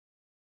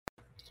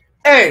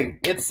Hey,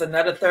 it's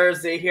another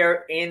Thursday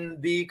here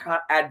in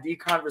at the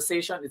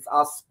conversation. It's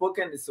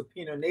outspoken, it's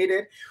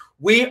opinionated.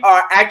 We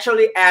are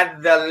actually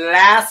at the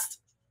last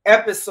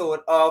episode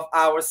of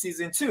our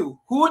season 2.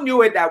 Who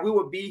knew it that we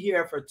would be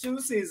here for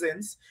 2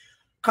 seasons,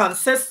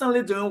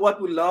 consistently doing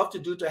what we love to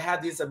do to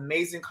have these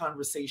amazing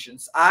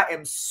conversations. I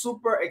am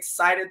super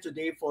excited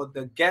today for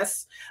the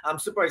guests. I'm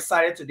super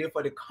excited today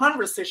for the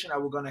conversation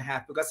that we're going to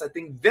have because I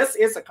think this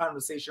is a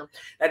conversation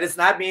that is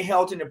not being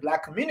held in the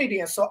Black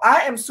community. And so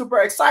I am super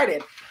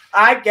excited.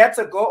 I get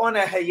to go on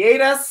a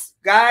hiatus,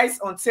 guys,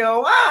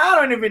 until I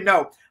don't even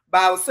know.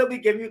 But I'll still be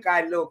giving you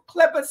guys little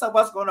clippings of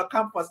what's going to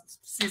come for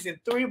season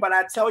 3. But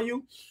I tell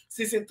you,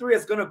 season 3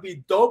 is going to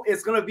be dope.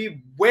 It's going to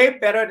be way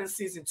better than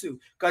season 2.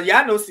 Because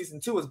y'all know season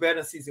 2 is better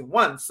than season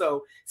 1.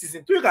 So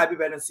season 3 got to be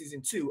better than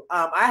season 2.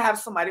 I have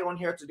somebody on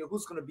here today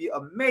who's going to be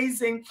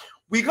amazing.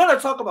 We're going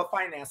to talk about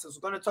finances.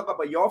 We're going to talk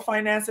about your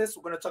finances.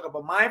 We're going to talk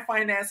about my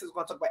finances.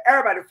 We're going to talk about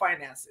everybody's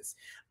finances.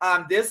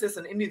 This is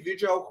an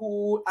individual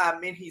who,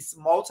 he's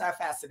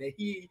multifaceted.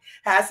 He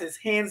has his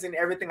hands in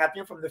everything. I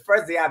think from the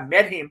first day I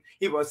met him,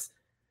 he was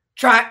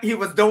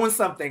doing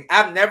something.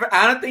 I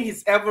don't think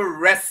he's ever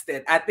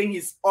rested. I think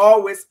he's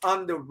always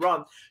on the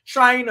run,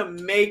 trying to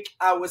make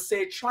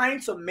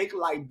Liberians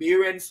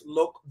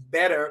look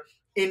better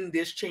in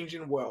this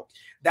changing world.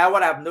 That's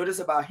what I've noticed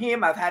about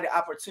him. I've had the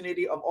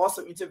opportunity of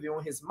also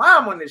interviewing his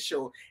mom on the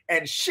show.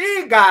 And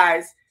she,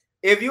 guys,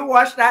 if you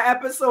watch that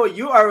episode,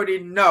 you already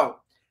know.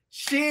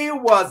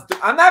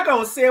 I'm not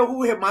going to say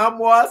who his mom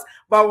was,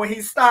 but when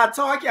he started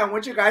talking, I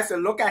want you guys to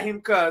look at him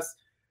because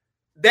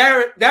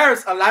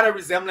there's a lot of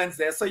resemblance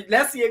there. So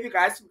let's see if you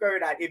guys figure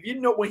it out. If you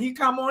know when he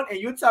come on and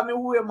you tell me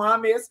who your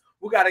mom is,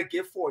 we got a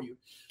gift for you.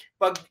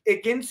 But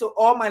again, to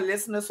all my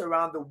listeners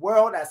around the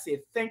world, I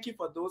say thank you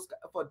for those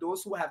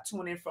who have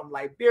tuned in from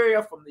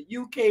Liberia, from the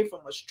UK,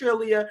 from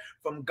Australia,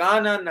 from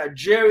Ghana,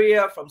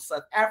 Nigeria, from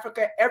South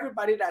Africa,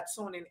 everybody that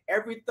tuned in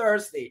every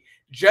Thursday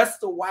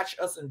just to watch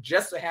us and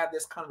just to have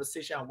this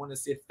conversation. I want to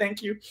say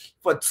thank you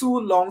for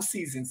 2 long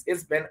seasons.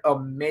 It's been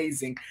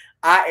amazing.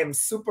 I am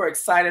super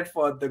excited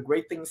for the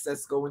great things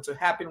that's going to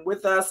happen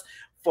with us,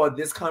 for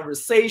this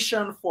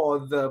conversation,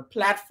 for the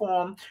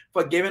platform,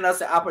 for giving us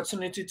the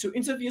opportunity to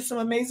interview some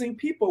amazing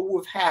people who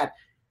have had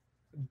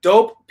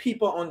dope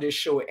people on this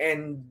show.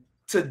 And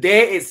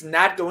today is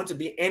not going to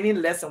be any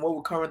less than what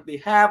we currently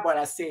have. But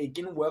I say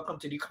again, welcome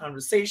to the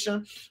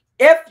conversation.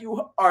 If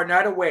you are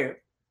not aware,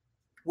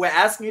 we're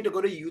asking you to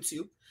go to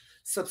YouTube,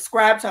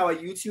 subscribe to our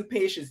YouTube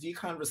page. Is The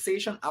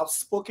Conversation,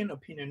 Outspoken,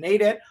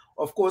 Opinionated.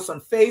 Of course,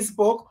 on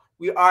Facebook,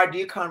 we are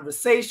The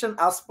Conversation,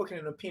 Outspoken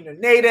and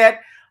Opinionated.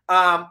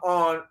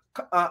 On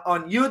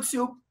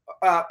YouTube,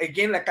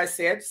 again, like I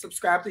said,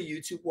 subscribe to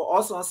YouTube. We're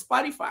also on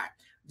Spotify.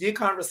 The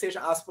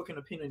Conversation, Outspoken,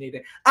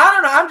 Opinionated. I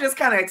don't know. I'm just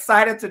kind of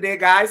excited today,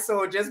 guys.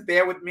 So just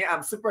bear with me.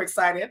 I'm super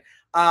excited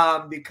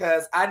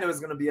because I know it's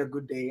going to be a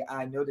good day.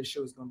 I know the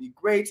show is going to be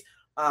great.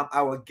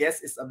 Our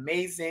guest is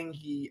amazing.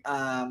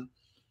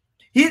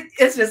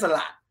 It's just a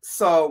lot.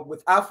 So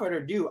without further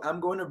ado,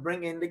 I'm going to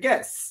bring in the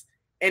guest.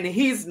 And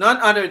he's none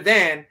other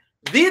than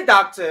the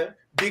Dr.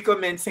 Beko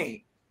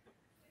Maintein.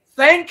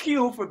 Thank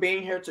you for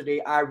being here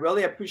today. I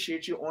really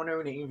appreciate you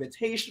honoring the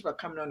invitation, for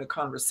coming on the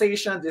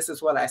conversation. This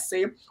is what I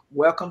say.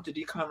 Welcome to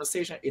The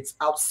Conversation. It's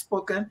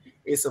outspoken.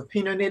 It's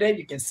opinionated.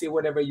 You can say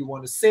whatever you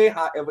want to say,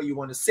 however you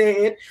want to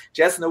say it.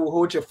 Just know we'll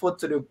hold your foot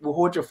to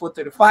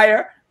the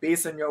fire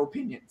based on your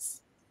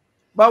opinions.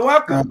 But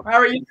welcome. How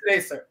are you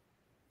today, sir?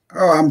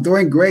 Oh, I'm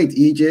doing great,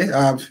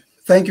 EJ.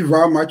 Thank you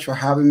very much for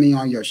having me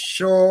on your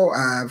show.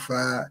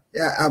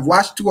 I've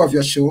watched 2 of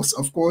your shows.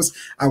 Of course,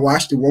 I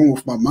watched the one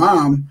with my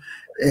mom.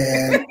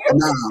 And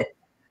now,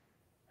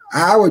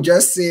 I would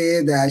just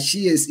say that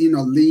she is in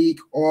a league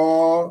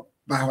all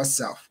by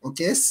herself.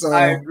 Okay, so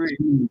I agree.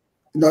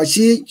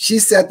 She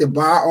set the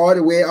bar all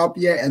the way up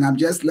here, and I'm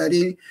just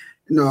letting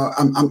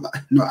I'm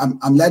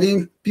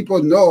letting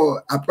people know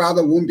I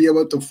probably won't be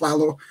able to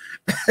follow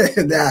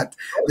that.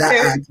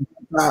 Okay.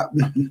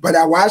 But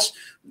I watched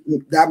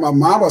that my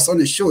mom was on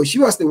the show. She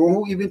was the one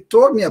who even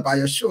told me about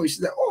your show.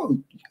 She said, "Oh,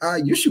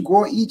 you should go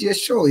on EJ's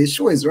show. His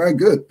show is very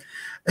good."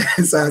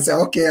 So I said,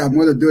 okay, I'm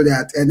going to do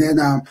that. And then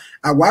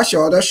I watched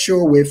your other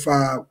show with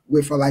a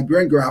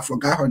Liberian girl. I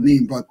forgot her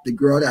name, but the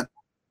girl that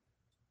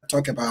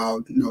talk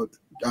about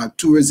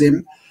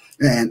tourism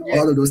and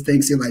all of those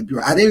things in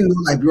Liberia. I didn't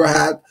know Liberia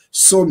had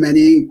so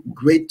many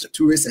great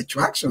tourist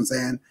attractions.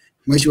 And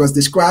when she was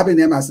describing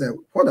them, I said,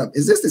 hold up,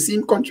 is this the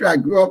same country I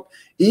grew up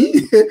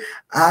in?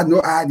 I had no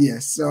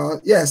idea.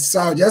 So yes, so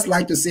I'd just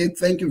like to say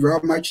thank you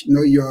very much.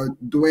 You're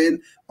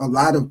doing a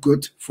lot of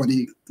good for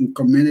the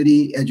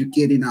community,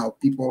 educating our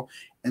people,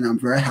 and I'm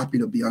very happy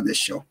to be on this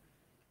show.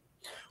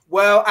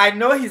 Well, I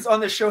know he's on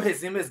the show.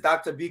 His name is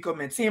Dr. Beko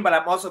Maintein, but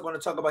I'm also going to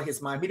talk about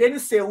his mom. He didn't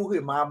say who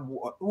his mom is,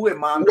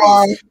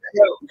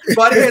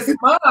 but his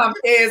mom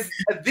is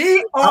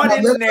the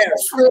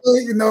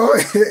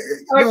ordinary.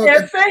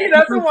 Okay, say he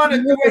doesn't want to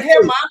do it.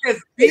 His mom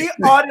is the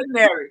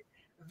ordinary,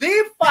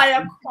 the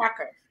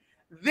firecracker,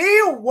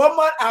 the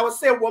woman, I would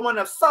say woman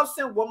of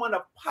substance, woman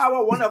of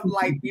power, one of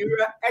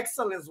Liberia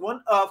excellence,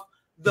 one of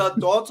the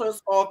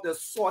daughters of the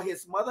soil.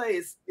 His mother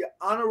is the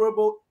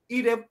Honorable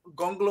Edith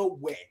Gonglo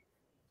Way.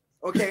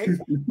 Okay,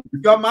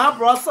 your mom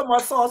brought so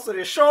much sauce to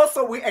the show,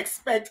 so we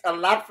expect a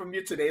lot from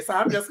you today. So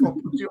I'm just gonna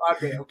put you out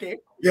there, okay?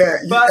 Yeah,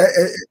 But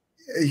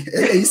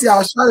you see, I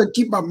was trying to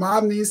keep my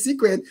mom name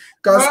secret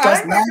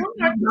because now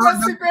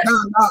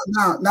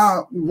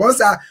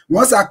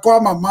once I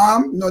call my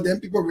mom, then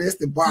people raise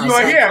the bar.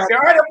 You're here. They've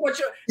already put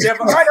you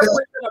on a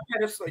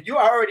pedestal. You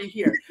are already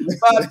here.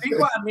 But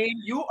Beko, I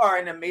mean, you are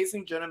an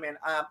amazing gentleman.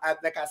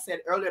 Like I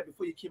said earlier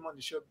before you came on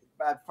the show,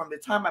 but from the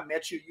time I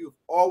met you, you've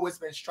always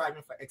been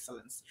striving for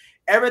excellence.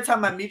 Every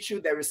time I meet you,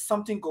 there is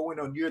something going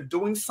on. You're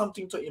doing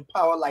something to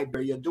empower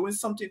Liberia. You're doing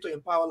something to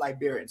empower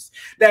Liberians.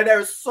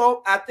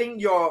 I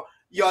think your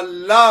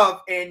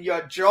love and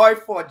your joy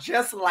for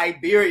just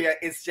Liberia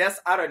is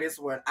just out of this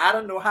world. I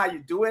don't know how you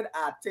do it.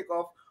 I take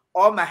off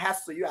all my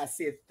hats to you. I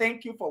say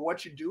thank you for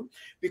what you do,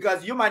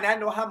 because you might not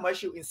know how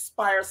much you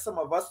inspire some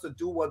of us to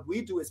do what we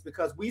do. Is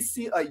because we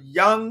see a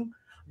young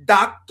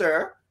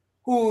doctor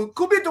who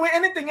could be doing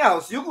anything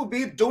else. You could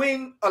be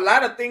doing a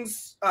lot of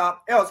things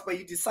else, but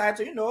you decide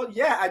to,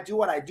 yeah, I do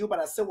what I do, but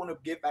I still want to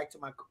give back to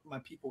my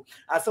people.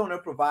 I still want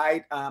to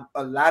provide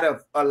a lot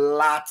of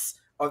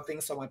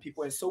things for my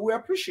people, and so we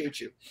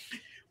appreciate you.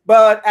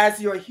 But as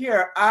you're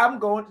here, I'm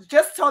going to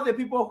just tell the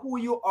people who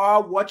you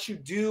are, what you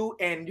do,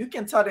 and you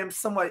can tell them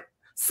some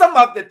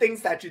of the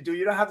things that you do.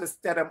 You don't have to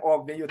set them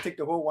off, then you'll take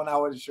the whole 1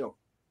 hour of the show.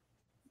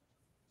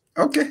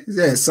 Okay,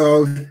 yeah.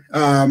 So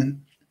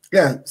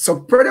so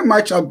pretty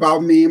much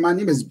about me. My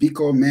name is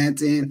Beko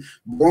Maintein,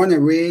 born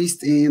and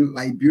raised in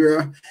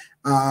Liberia.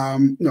 I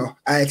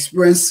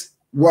experienced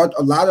what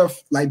a lot of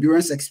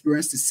Liberians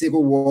experienced, the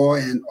Civil War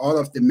and all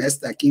of the mess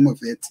that came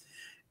with it.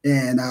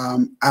 And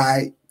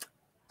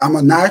I'm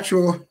a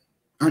natural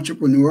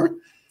entrepreneur.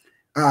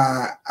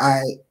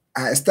 I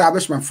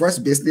established my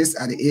first business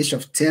at the age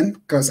of 10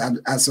 because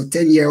as a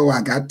 10-year-old,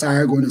 I got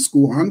tired going to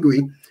school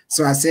hungry.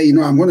 So I said,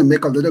 I'm going to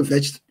make a little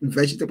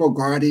vegetable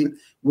garden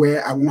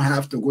where I won't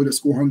have to go to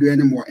school hungry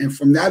anymore. And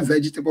from that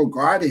vegetable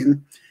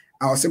garden,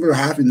 I was able to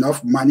have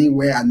enough money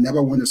where I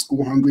never went to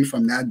school hungry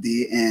from that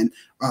day, and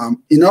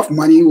enough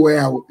money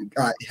where I would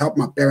help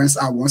my parents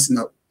out once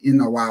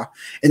in a while.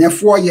 And then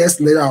 4 years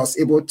later, I was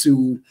able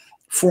to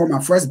form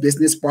my first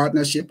business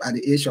partnership at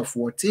the age of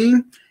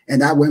 14,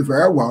 and that went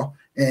very well.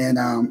 And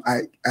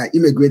I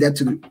immigrated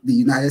to the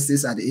United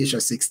States at the age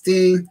of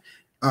 16.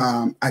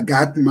 I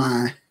got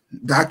my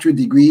doctorate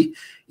degree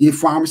in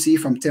pharmacy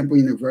from Temple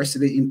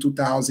University in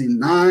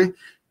 2009.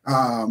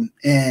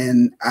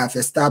 And I've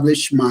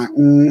established my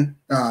own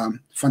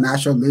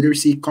financial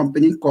literacy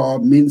company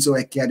called Minzo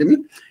Academy.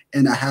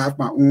 And I have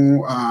my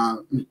own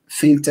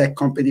fintech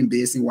company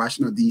based in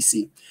Washington,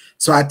 D.C.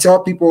 So I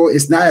tell people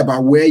it's not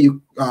about where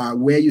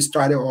you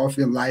started off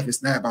in life.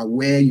 It's not about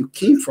where you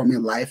came from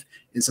in life.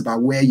 It's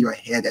about where you're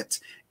headed.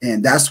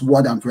 And that's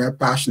what I'm very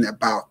passionate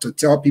about, to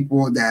tell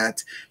people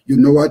that,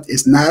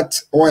 it's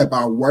not all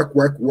about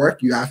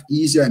work. You have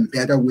easier and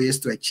better ways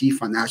to achieve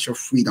financial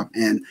freedom.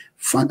 And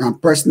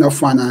personal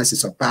finance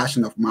is a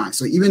passion of mine.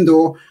 So even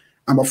though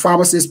I'm a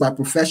pharmacist by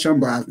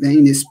profession, but I've been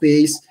in this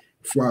space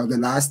for the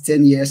last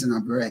 10 years, and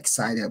I'm very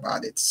excited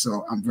about it.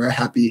 So I'm very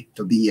happy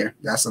to be here.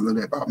 That's a little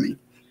bit about me.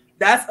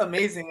 That's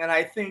amazing. And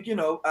I think,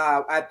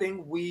 I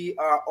think we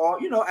are all,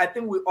 I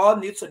think we all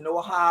need to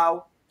know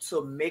how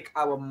to make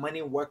our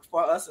money work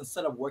for us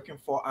instead of working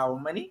for our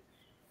money.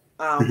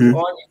 We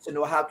all need to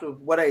know how to,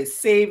 whether it's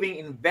saving,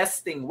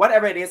 investing,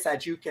 whatever it is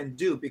that you can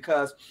do,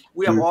 because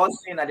we have all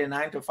seen that the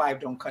 9 to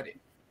 5 don't cut it.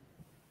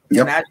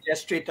 Yep. And that's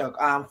just straight up.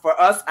 For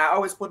us, I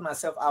always put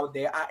myself out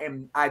there.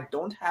 I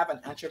don't have an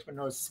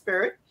entrepreneur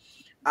spirit.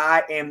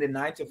 I am the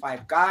 9 to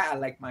 5 guy. I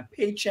like my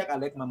paycheck. I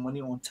like my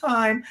money on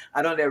time.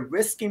 I don't like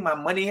risking my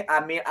money.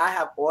 I mean, I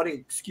have all the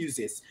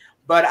excuses,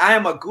 but I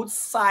am a good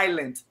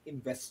silent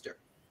investor.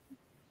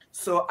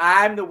 So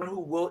I'm the one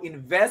who will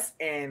invest,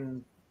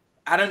 and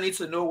I don't need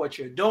to know what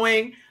you're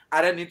doing.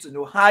 I don't need to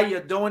know how you're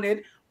doing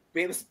it.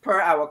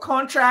 Per our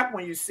contract,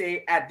 when you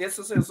say at this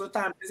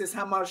time, this is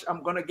how much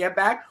I'm going to get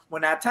back.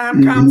 When that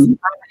time comes, I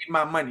need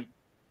my money.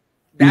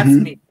 That's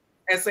me.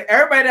 And so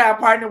everybody that I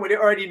partner with, they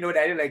already know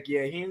that. They're like,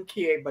 yeah, he don't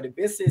care, but the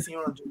business, he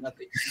don't do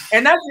nothing.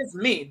 And that's just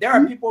me. There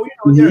are people,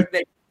 they're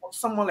like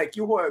someone like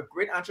you who are a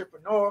great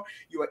entrepreneur.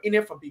 You are in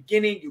it from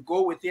beginning. You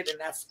go with it, and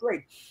that's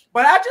great.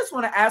 But I just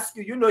want to ask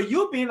you,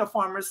 you being a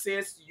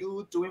pharmacist,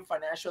 you doing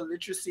financial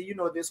literacy,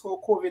 this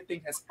whole COVID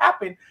thing has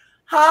happened.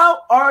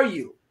 How are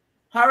you?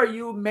 How are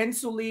you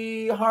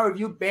mentally? How have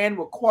you been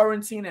with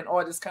quarantine and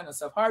all this kind of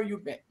stuff? How are you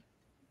been?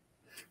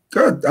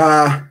 Good.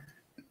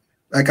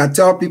 Like I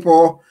tell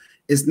people,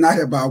 it's not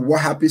about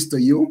what happens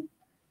to you.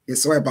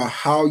 It's all about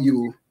how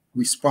you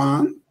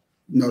respond,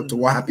 to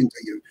what happened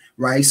to you,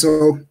 right?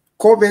 So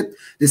COVID,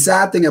 the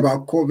sad thing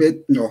about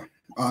COVID,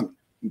 a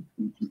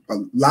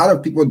lot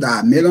of people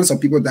die, millions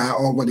of people die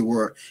all over the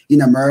world.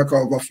 In America,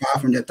 over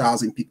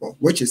 500,000 people,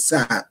 which is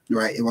sad,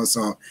 right? It was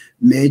a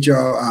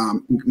major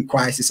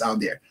crisis out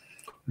there.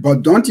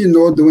 But don't you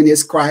know, during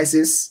this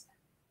crisis,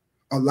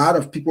 a lot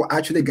of people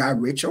actually got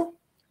richer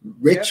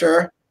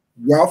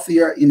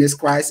wealthier in this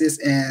crisis,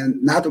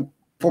 and not to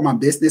put my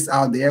business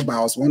out there, but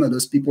I was one of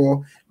those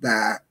people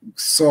that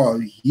saw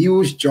a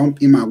huge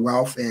jump in my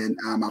wealth and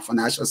my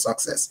financial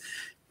success,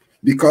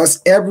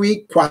 because every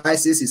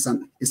crisis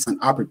is an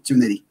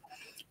opportunity.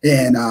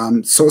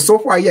 And so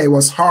far, yeah, it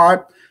was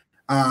hard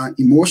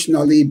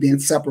emotionally, being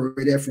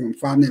separated from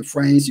family and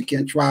friends. You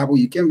can't travel,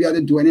 you can't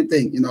really do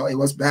anything. It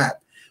was bad.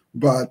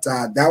 But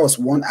that was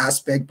one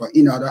aspect. But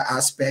in other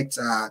aspects,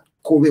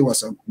 COVID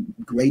was a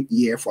great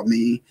year for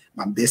me,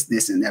 my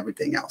business, and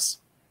everything else.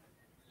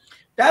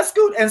 That's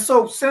good. And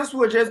so, since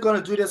we're just going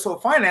to do this whole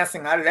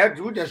financing, I let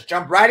you just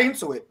jump right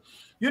into it.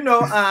 During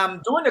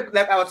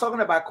like I was talking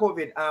about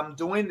COVID,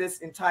 during this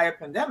entire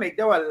pandemic,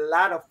 there were a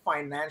lot of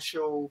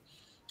financial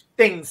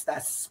things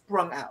that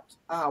sprung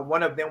out.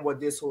 One of them was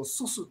this whole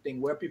susu thing,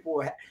 where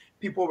people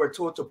were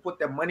told to put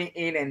their money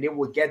in and they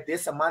would get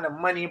this amount of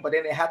money, but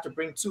then they had to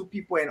bring two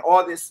people and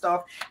all this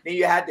stuff. Then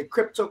you had the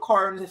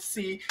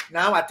cryptocurrency.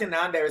 Now I think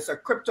now there is a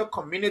crypto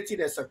community,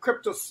 there's a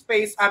crypto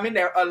space. I mean,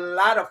 there are a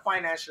lot of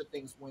financial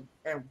things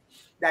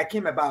that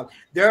came about.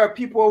 There are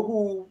people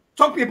who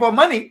took people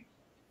money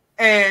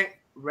and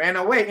ran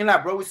away. And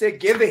like bro, we said,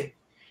 give it.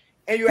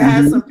 And you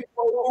had some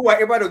people who were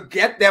able to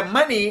get their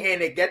money,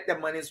 and they get their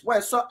money as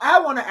well. So I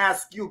want to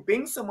ask you,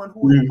 being someone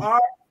who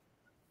are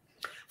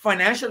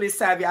financially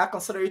savvy, I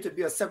consider you to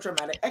be a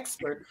subject matter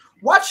expert.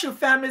 What should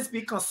families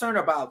be concerned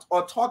about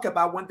or talk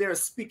about when they're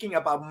speaking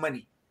about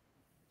money?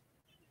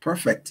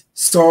 Perfect.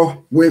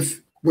 So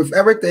with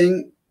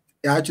everything,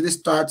 it actually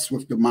starts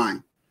with the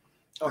mind.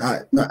 Okay.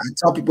 I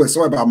tell people it's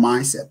all about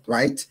mindset,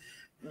 right?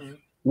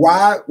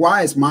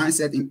 Why is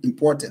mindset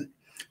important?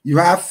 You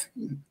have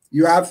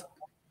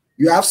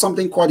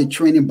something called the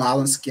training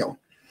balance skill.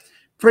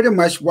 Pretty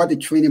much what the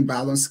training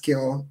balance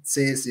skill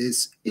says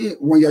is,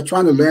 when you're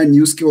trying to learn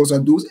new skills or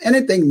do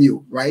anything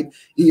new, right,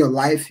 in your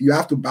life, you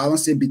have to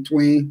balance it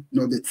between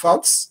the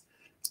thoughts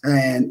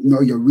and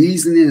your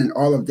reasoning and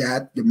all of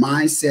that, the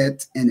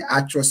mindset and the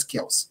actual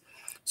skills.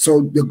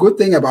 So the good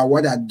thing about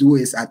what I do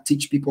is I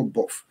teach people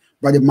both.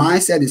 But the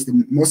mindset is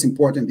the most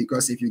important,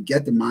 because if you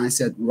get the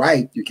mindset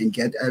right, you can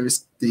get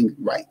everything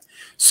right.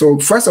 So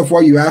first of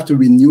all, you have to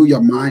renew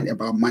your mind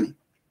about money.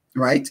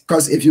 Right?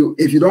 Because if you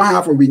don't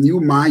have a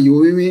renewed mind,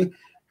 you even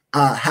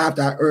have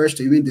that urge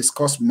to even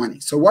discuss money.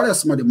 So what are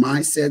some of the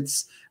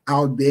mindsets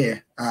out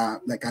there,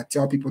 like I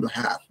tell people to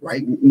have,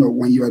 right?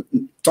 When you're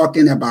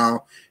talking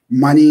about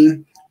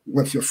money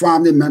with your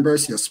family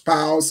members, your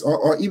spouse,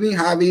 or even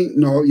having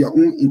your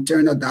own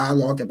internal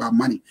dialogue about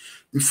money.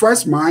 The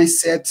first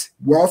mindset,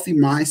 wealthy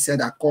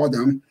mindset, I call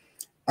them,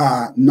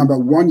 number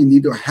one you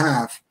need to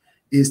have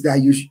is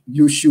that you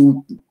should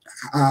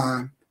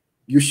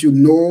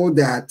know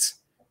that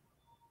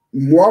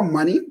more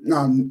money,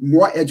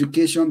 more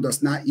education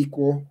does not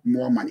equal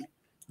more money.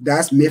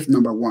 That's myth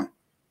number one.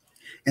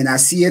 And I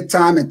see it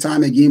time and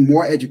time again.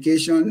 More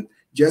education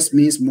just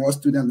means more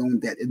student loan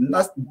debt.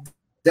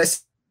 That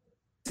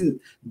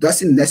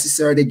doesn't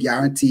necessarily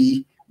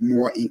guarantee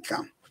more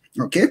income.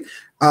 Okay.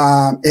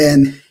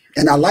 And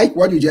I like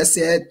what you just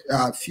said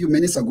a few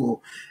minutes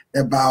ago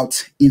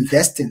about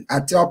investing.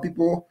 I tell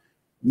people,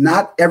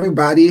 not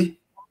everybody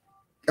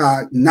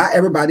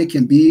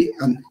can be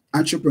an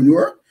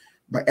entrepreneur,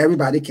 but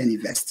everybody can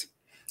invest.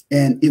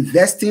 And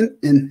investing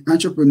and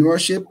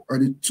entrepreneurship are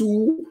the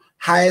two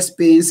highest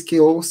paying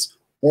skills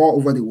all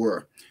over the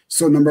world.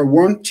 So number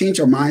one, change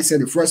your mindset.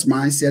 The first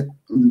mindset,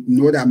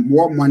 know that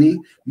more money,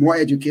 more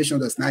education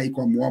does not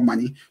equal more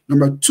money.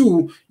 Number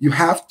two, you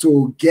have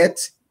to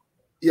get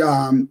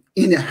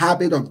in a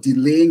habit of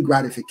delaying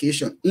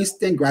gratification.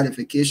 Instant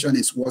gratification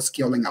is what's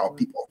killing our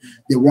people.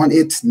 They want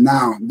it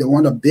now. They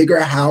want a bigger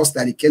house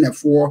that they can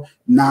afford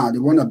now. They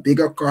want a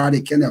bigger car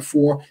they can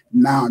afford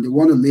now. They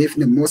want to live in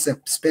the most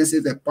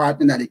expensive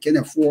apartment that they can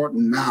afford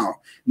now.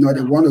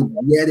 They want to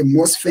wear the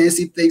most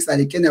fancy things that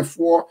they can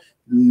afford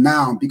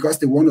now, because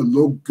they want to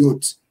look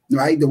good,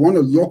 right? They want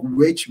to look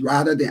rich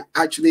rather than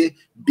actually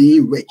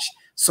being rich.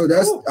 So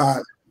that's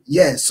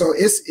so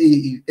it's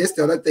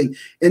the other thing.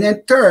 And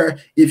then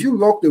third, if you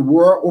look the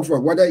world over,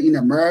 whether in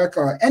America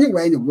or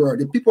anywhere in the world,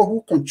 the people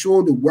who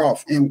control the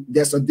wealth, and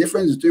there's a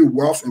difference between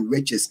wealth and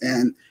riches.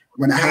 And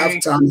when I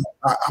have time,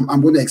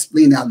 I'm going to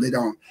explain that later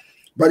on.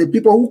 But the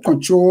people who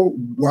control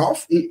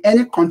wealth in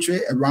any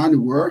country around the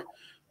world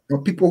are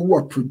people who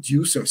are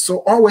producers.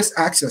 So always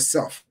ask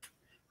yourself,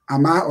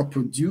 am I a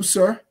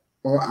producer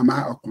or am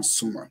I a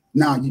consumer?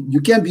 Now,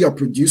 you can't be a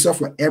producer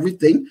for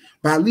everything,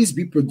 but at least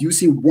be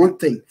producing one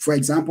thing. For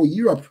example,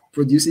 you are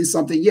producing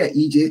something. Yeah,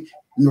 EJ,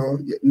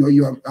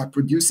 you are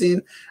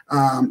producing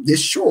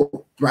this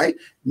show, right?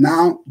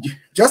 Now,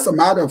 just a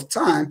matter of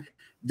time,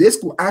 this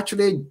could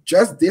actually,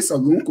 just this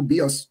alone could be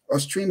a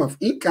stream of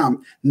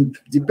income.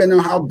 Depending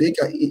on how big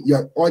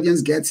your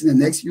audience gets in the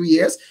next few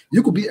years,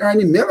 you could be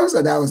earning millions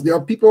of dollars. There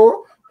are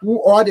people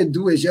who all they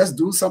do is just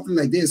do something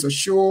like this, a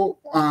show,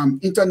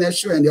 internet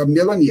show, and they're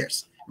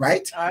millionaires,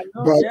 right? I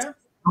know, but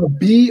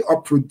be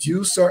a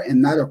producer and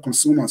not a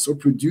consumer. So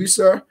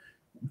producer,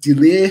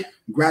 delay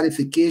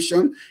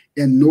gratification,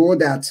 and know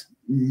that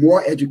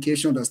more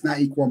education does not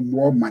equal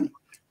more money.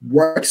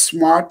 work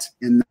smart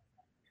and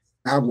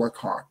not work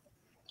hard.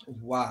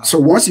 So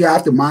Wow. once you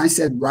have the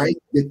mindset right,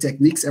 the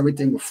techniques,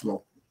 everything will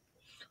flow.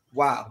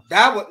 Wow.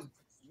 That was,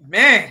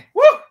 man.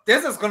 Woo,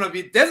 this is gonna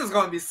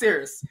be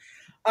serious.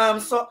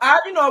 So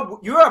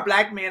you're a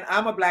black man,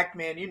 I'm a black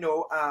man, we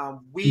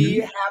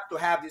Mhm. have to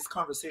have these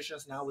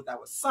conversations now with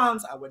our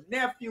sons, our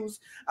nephews,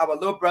 our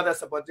little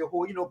brothers about the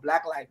whole,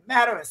 Black Lives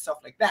Matter and stuff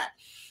like that.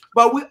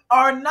 But we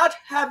are not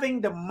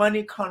having the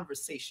money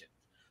conversation.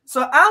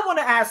 So I want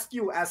to ask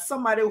you, as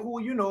somebody who,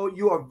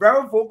 you are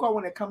very vocal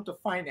when it comes to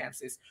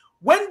finances,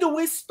 when do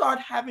we start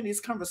having this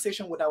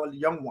conversation with our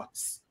young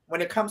ones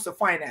when it comes to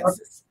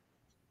finances?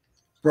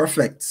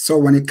 Perfect. So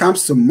when it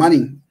comes to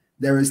money,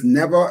 there is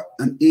never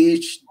an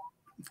age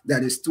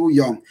that is too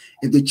young.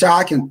 If the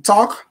child can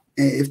talk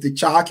and if the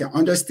child can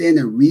understand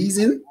and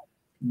reason,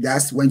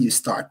 that's when you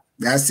start.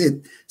 That's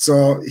it.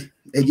 So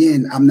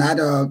again, I'm not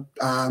a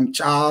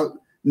child,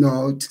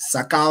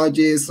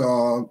 psychologist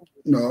or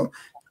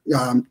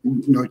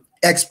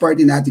expert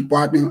in that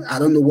department. I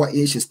don't know what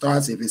age it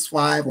starts, if it's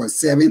 5 or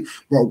 7,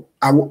 but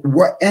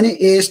what any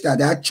age that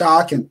that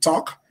child can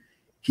talk,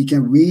 he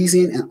can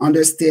reason and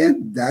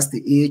understand, that's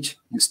the age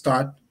you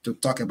start to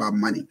talk about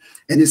money.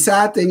 And the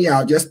sad thing,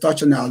 I'll just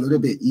touch on that a little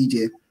bit,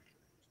 EJ.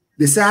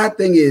 The sad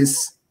thing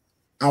is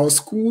our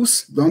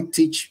schools don't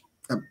teach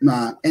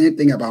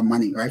anything about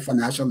money, right?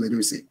 Financial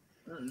literacy.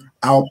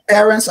 Our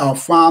parents, our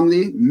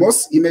family,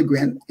 most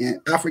immigrant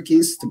and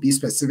Africans, to be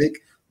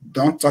specific,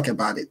 don't talk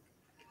about it.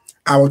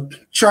 Our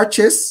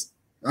churches,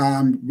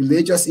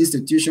 religious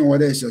institution,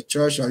 whether it's your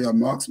church or your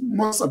mosque,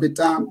 most of the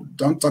time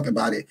don't talk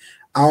about it.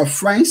 Our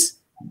friends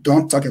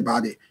don't talk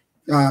about it.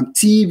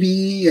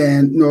 TV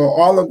and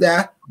all of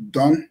that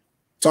don't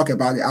talk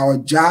about it. Our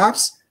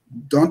jobs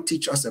don't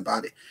teach us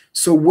about it.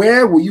 So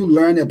where will you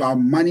learn about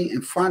money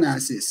and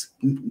finances,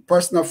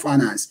 personal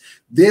finance?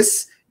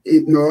 This,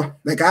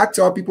 like I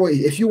tell people,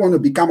 if you want to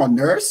become a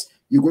nurse,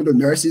 you go to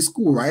nursing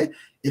school, right?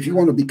 If you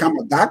want to become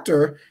a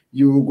doctor,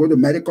 you go to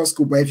medical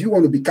school. But if you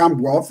want to become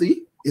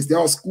wealthy, is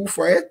there a school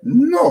for it?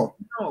 No.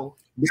 No.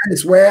 That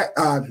is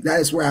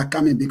where I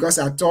come in, because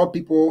I tell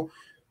people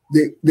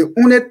the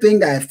only thing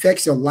that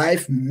affects your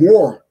life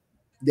more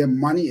than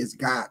money is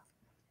God.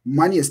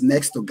 Money is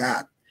next to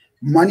God.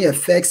 Money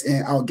affects,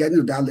 and I'll get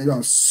into that later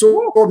on,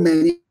 so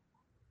many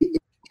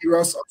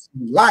areas of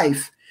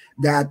life,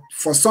 that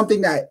for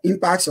something that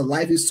impacts your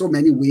life in so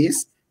many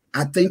ways,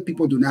 I think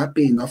people do not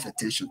pay enough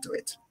attention to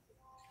it.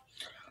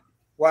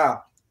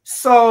 Wow.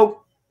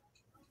 So,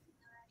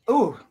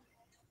 ooh,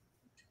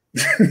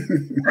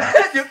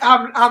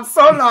 I'm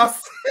so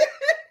lost.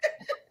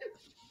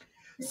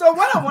 So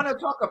what I want to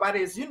talk about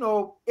is,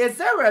 is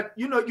there a,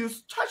 you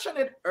touched on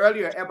it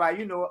earlier about,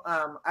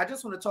 I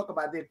just want to talk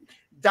about the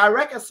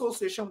direct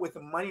association with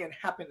money and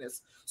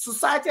happiness.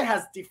 Society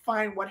has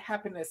defined what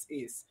happiness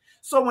is.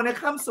 So when it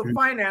comes to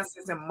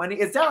finances and money,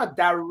 is there a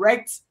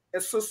direct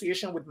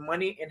association with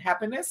money and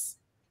happiness?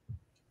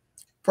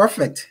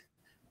 Perfect.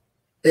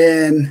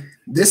 And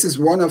this is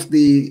one of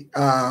the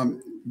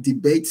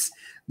debates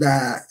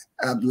that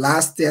have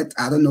lasted,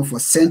 I don't know, for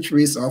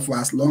centuries or for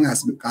as long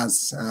as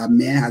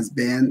man has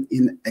been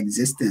in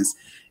existence.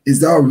 Is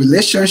there a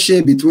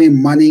relationship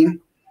between money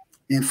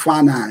and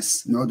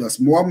finance? Does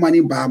more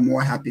money buy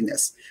more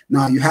happiness?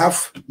 Now you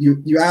have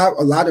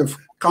a lot of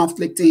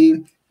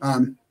conflicting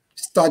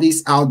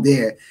studies out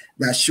there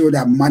that show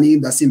that money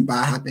doesn't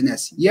buy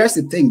happiness. Here's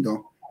the thing,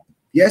 though.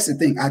 Here's the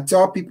thing. I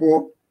tell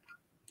people,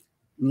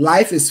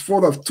 life is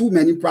full of too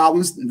many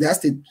problems. That's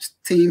the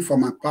theme for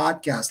my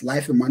podcast,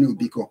 Life and Money with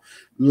Beko.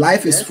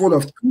 Life is full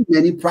of too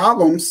many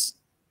problems.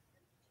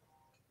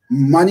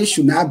 Money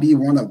should not be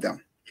one of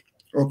them.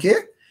 Okay?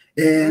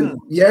 And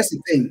here's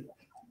the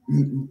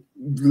thing.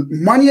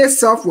 Money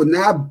itself will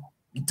not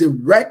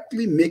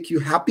directly make you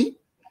happy,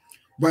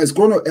 but it's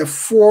going to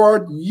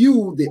afford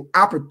you the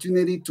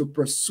opportunity to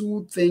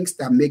pursue things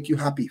that make you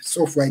happy.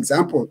 So, for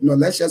example,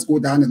 let's just go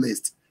down the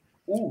list.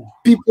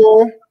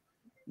 People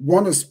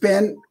want to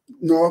spend,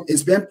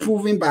 it's been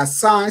proven by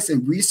science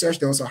and research.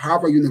 There was a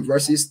Harvard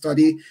University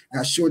study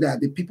that showed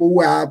that the people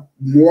who have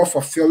more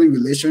fulfilling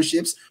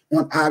relationships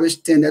on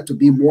average tended to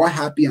be more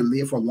happy and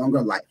live a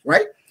longer life,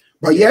 right?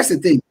 But here's the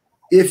thing.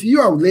 If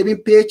you are living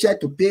paycheck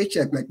to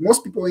paycheck, like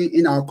most people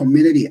in our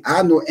community,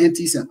 I know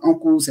aunties and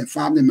uncles and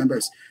family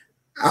members.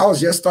 I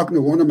was just talking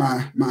to one of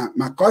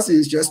my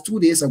cousins just 2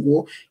 days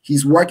ago.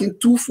 He's working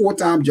 2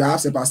 full-time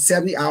jobs, about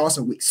 70 hours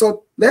a week.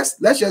 So let's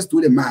just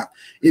do the math.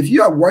 If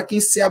you are working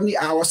 70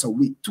 hours a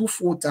week, 2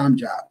 full-time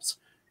jobs,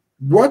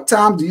 what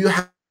time do you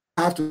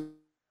have to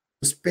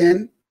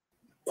spend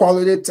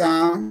quality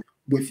time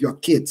with your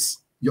kids,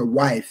 your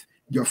wife,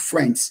 your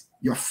friends,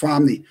 your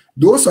family?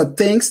 Those are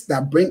things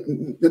that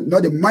bring,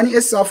 the money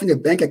itself in the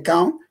bank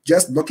account,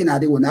 just looking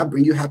at it will not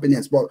bring you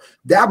happiness. But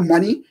that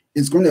money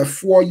is going to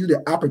afford you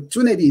the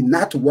opportunity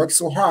not to work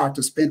so hard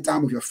to spend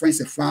time with your friends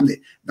and family.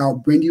 That will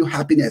bring you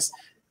happiness.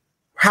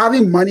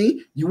 Having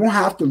money, you won't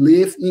have to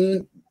live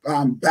in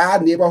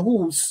bad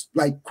neighborhoods,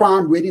 like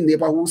crime-ridden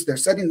neighborhoods. There are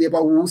certain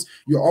neighborhoods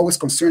you're always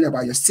concerned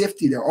about your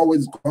safety. They're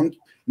always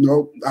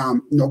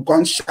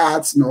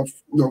gunshots,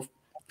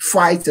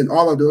 fights, and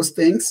all of those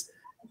things.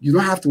 You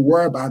don't have to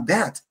worry about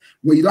that.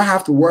 When you don't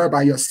have to worry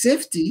about your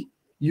safety,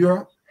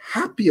 you're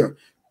happier.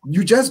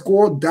 You just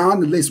go down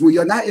the list. When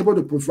you're not able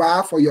to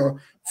provide for your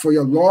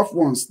loved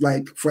ones,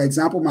 like for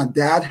example, my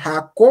dad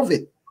had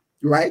COVID,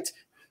 right?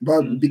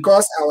 But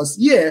because I was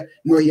here,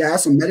 he had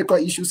some medical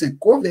issues and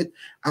COVID,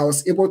 I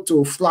was able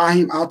to fly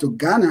him out to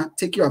Ghana,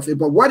 take care of it.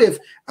 But what if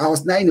I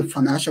was not in a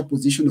financial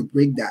position to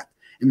break that?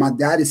 And my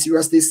dad is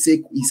seriously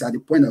sick, he's at the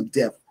point of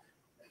death.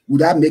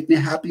 Would that make me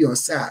happy or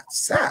sad?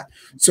 Sad.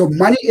 So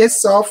money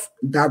itself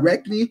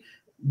directly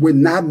would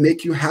not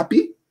make you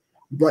happy,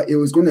 but it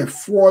was going to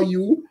for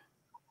you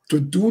to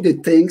do the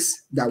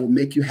things that will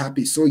make you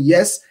happy. So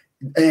yes,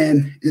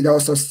 and there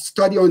was a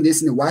study on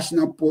this in the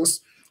Washington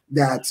Post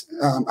that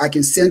I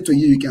can send to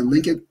you. You can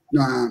link it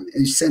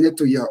and send it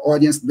to your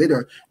audience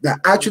later.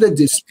 That actually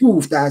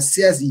disproves that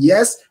says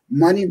yes,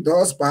 money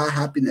does buy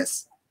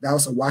happiness. That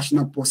was a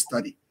Washington Post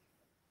study.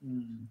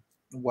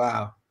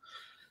 Wow.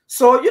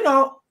 So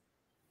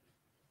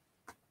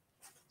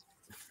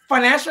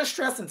financial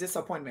stress and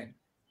disappointment.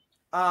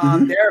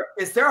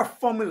 Is there a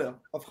formula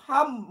of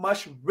how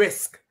much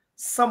risk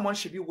someone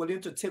should be willing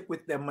to take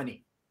with their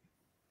money?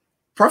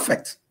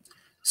 Perfect.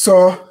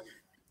 So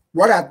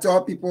what I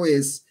tell people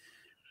is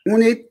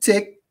only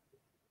take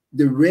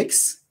the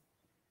risks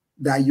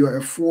that you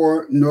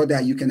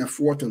that you can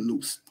afford to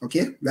lose.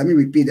 Okay, let me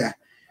repeat that.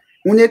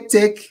 Only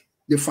take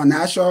the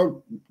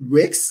financial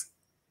risks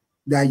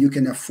that you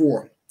can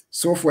afford.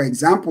 So for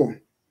example,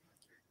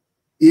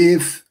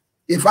 if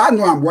I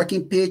know I'm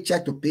working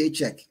paycheck to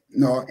paycheck,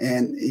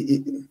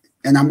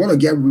 and I'm going to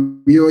get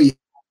real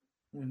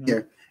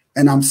here,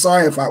 and I'm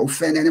sorry if I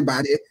offend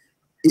anybody.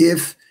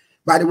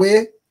 By the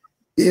way,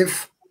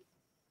 if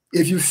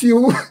you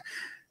feel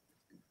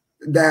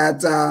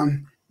that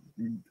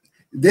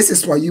this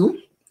is for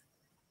you,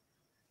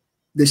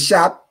 the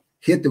shot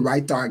hit the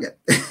right target.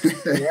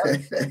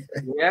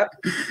 Yep.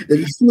 If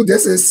you feel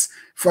this is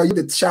for you,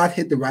 the shot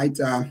hit the right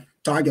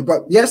target.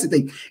 But here's the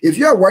thing: if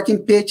you're working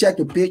paycheck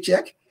to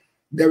paycheck,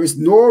 there is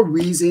no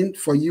reason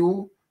for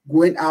you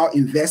going out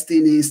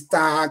investing in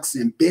stocks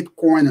and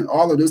Bitcoin and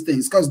all of those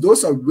things, because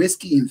those are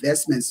risky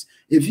investments.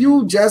 If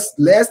you just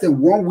less than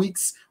 1 week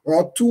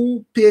or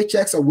 2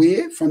 paychecks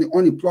away from the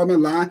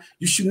unemployment line,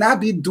 you should not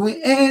be doing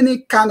any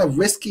kind of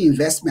risky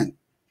investment.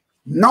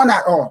 None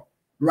at all,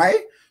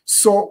 right?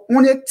 So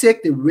only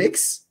take the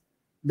risks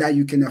that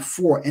you can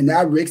afford, and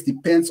that risk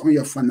depends on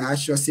your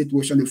financial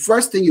situation. The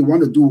first thing you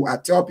want to do, I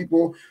tell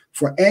people,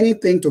 for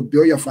anything to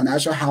build your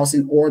financial house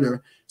in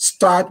order,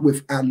 start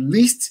with at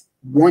least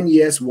 1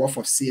 year's worth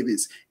of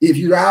savings. If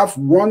you have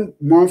 1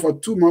 month or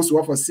 2 months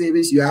worth of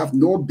savings, you have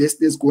no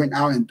business going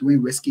out and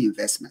doing risky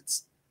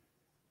investments.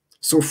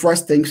 So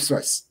first things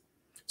first.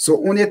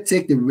 So only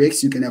take the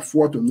risks you can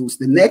afford to lose.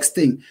 The next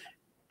thing,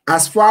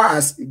 as far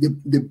as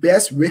the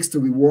best risk to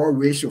reward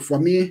ratio, for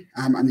me,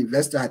 I'm an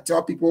investor. I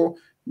tell people,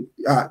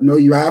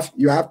 you have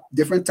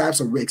different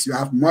types of risks. You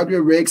have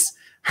moderate risks,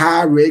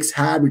 high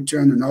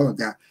return, and all of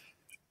that.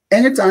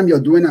 Anytime you're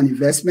doing an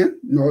investment,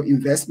 you're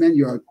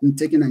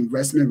taking an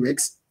investment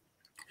risk,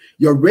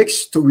 your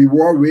risk to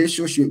reward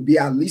ratio should be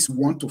at least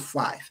 1 to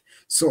 5.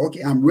 So,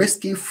 okay, I'm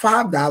risking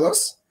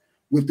 $5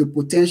 with the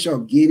potential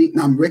of gaining,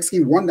 I'm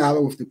risking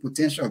 $1 with the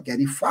potential of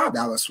getting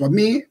 $5. For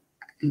me,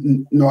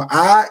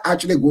 I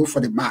actually go for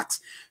the max.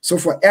 So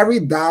for every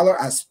dollar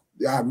as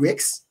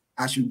risk,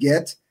 I should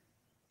get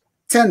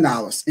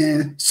 $10.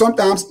 And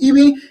sometimes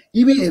even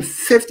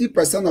if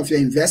 50% of your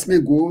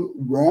investment go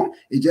wrong,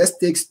 it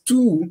just takes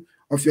 2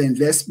 of your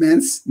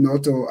investments,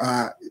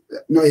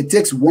 it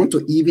takes 1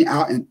 to even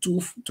out and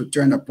 2 to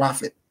turn a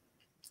profit.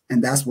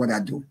 And that's what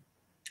I do.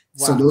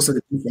 Wow. So those are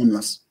the 2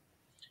 formulas.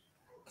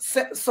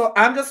 So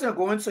I'm just going to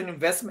go into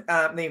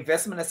the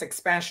investment as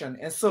expansion.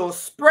 And so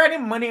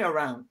spreading money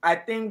around, I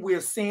think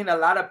we're seeing a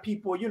lot of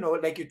people,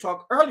 like you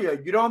talked earlier,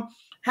 you don't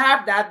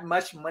have that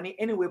much money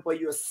anyway, but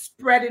you're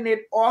spreading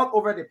it all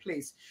over the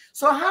place.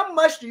 So how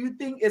much do you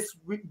think is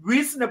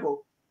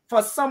reasonable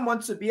for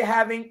someone to be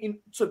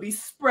to be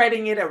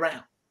spreading it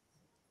around?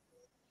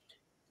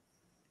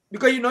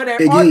 Because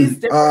there are all these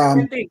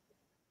different things.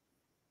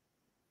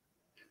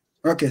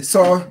 Okay,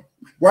 so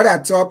what I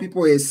tell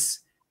people is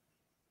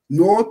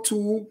no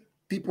 2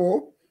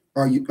 people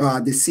are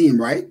the same,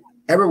 right?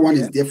 Everyone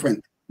is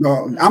different.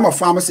 I'm a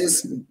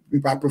pharmacist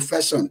by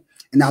profession,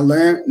 and I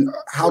learned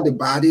how the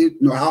body,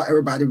 how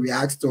everybody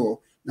reacts to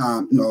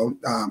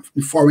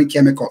foreign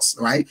chemicals,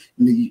 right?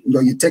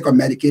 You take a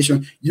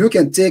medication, you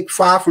can take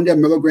 500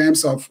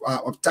 milligrams of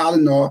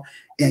Tylenol,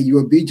 and you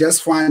will be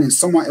just fine, and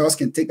someone else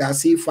can take that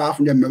same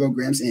 500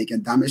 milligrams and it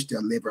can damage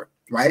their liver,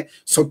 right?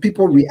 So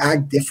people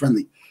react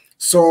differently.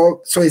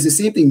 So it's the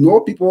same thing. No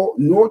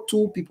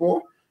 2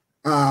 people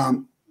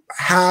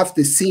have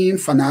the same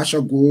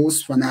financial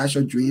goals,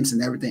 financial dreams,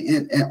 and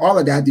everything. And all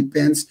of that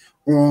depends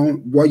on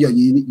what your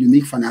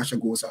unique financial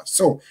goals are.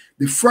 So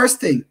the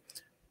first thing,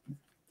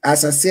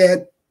 as I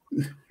said,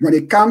 when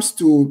it comes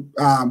to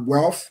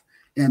wealth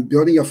and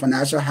building your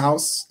financial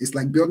house, it's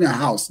like building a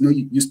house.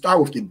 You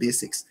start with the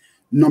basics.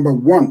 Number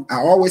one, I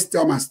always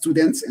tell my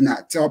students and I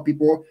tell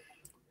people,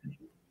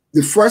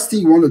 the first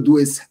thing you want to do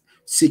is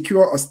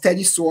secure a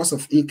steady source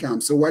of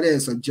income. So whether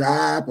it's a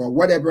job or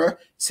whatever,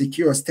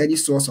 secure a steady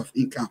source of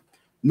income.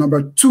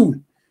 Number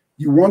two,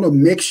 you want to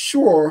make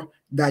sure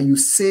that you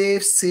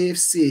save, save,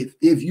 save.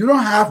 If you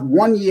don't have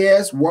 1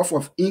 year's worth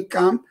of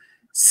income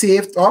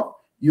saved up,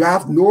 you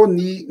have no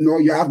need,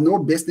 you have no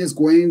business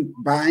going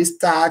buying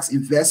stocks,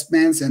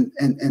 investments,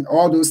 and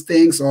all those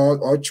things,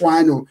 or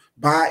trying to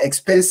buy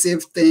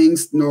expensive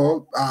things,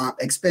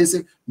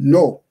 expensive.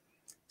 No.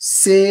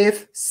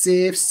 Save,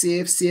 save,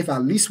 save, save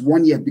at least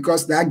 1 year,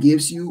 because that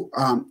gives you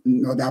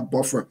that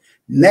buffer.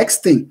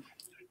 Next thing,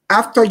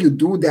 after you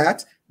do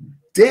that,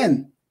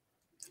 then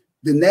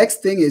the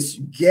next thing is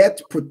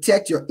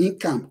protect your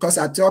income. Because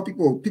I tell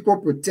people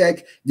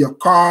protect their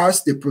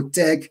cars, they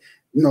protect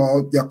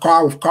their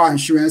car with car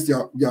insurance,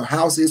 their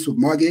houses with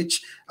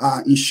mortgage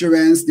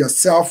insurance, their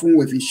cell phone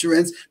with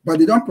insurance, but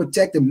they don't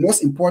protect the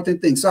most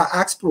important thing. So I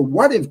ask people,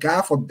 what if,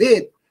 God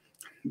forbid,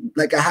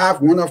 like I have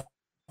one of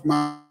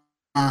my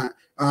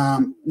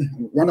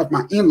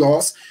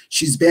in-laws,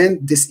 she's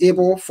been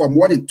disabled for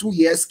more than 2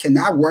 years,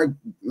 cannot work.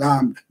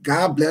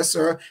 God bless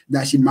her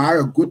that she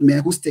married a good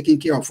man who's taking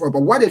care of her.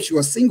 But what if she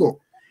was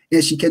single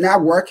and she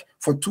cannot work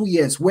for 2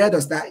 years? Where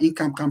does that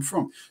income come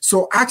from?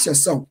 So ask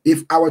yourself,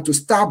 if I were to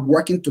stop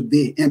working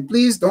today, and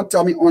please don't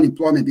tell me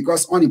unemployment,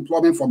 because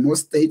unemployment for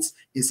most states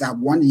is at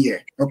 1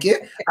 year.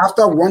 Okay,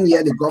 after 1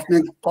 year, the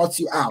government cuts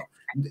you out.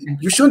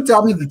 You shouldn't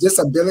tell me the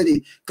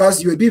disability,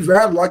 because you would be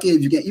very lucky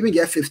if you can even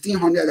get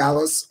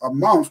 $1,500 a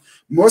month.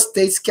 Most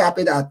states cap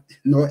it at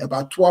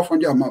about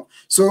 $1,200 a month.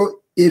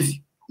 So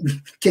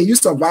can you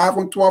survive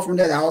on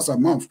 $1,200 a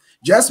month?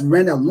 Just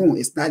rent alone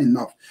is not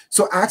enough.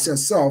 So ask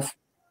yourself,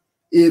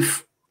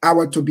 if I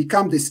were to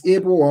become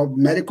disabled or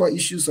medical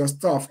issues or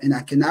stuff and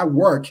I cannot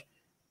work,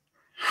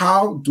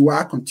 how do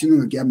I continue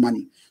to get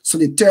money? So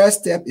the third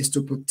step is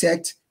to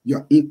protect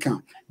your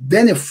income.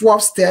 Then the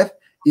fourth step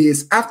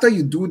is, after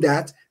you do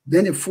that,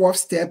 then the fourth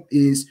step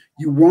is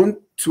you want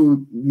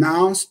to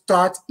now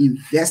start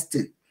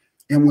investing.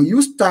 And when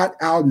you start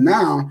out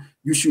now,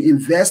 you should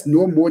invest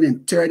no more than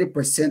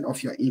 30%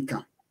 of your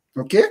income.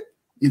 Okay?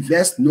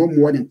 Invest no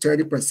more than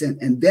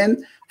 30%. And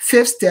then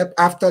fifth step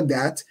after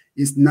that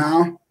is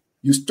now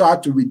you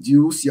start to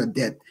reduce your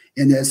debt.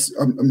 And there's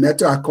a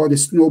method I call the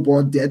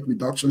snowball debt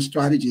reduction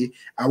strategy.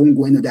 I won't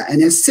go into that.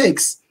 And then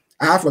six,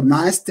 I have a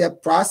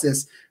 9-step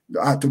process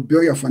to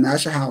build your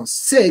financial house.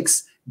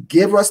 6,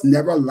 give us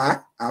never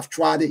lack. I've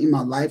tried it in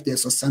my life.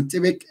 There's a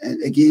scientific,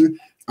 and again,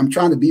 I'm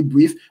trying to be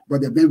brief, but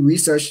there have been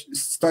research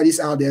studies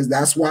out there.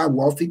 That's why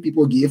wealthy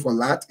people give a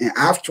lot. And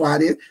I've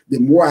tried it. The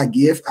more I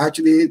give,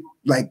 actually,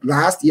 like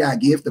last year, I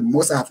gave the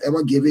most I've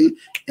ever given,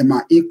 and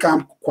my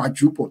income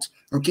quadrupled.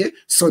 Okay,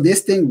 so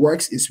this thing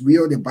works. It's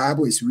real. The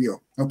Bible is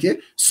real. Okay,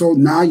 so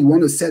now you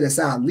want to set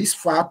aside at least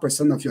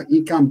 5% of your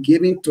income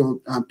giving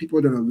to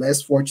people that are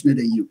less fortunate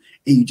than you,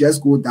 and you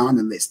just go down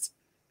the list.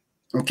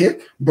 Okay,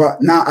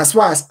 but now as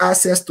far as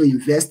assets to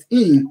invest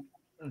in,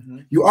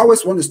 you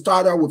always want to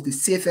start out with the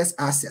safest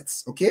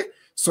assets. Okay,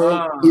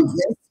 so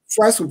invest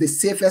first with the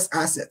safest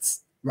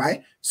assets,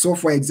 right? So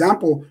for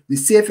example, the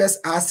safest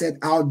asset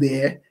out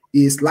there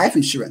is life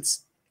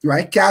insurance,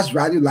 right? Cash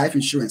value life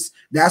insurance.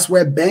 That's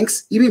where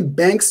even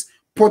banks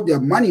put their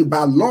money.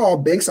 By law,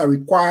 banks are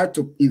required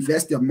to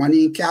invest their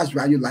money in cash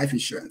value life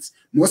insurance.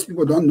 Most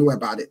people don't know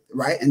about it,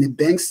 right? And the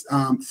bank's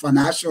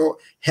financial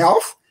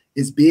health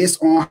is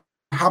based on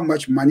how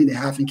much money they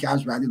have in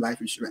cash value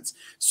life insurance.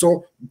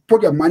 So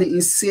put your money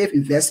in safe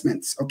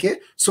investments, okay?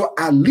 So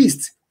at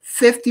least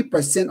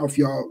 50% of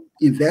your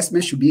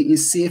investment should be in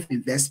safe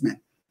investment.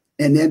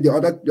 And then the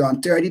other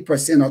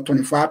 30% or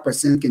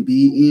 25% can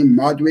be in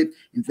moderate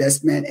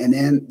investment. And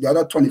then the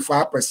other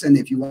 25%,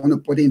 if you want to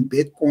put in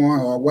Bitcoin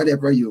or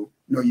whatever, you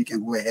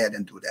can go ahead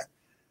and do that.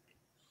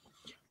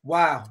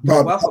 Wow.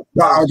 But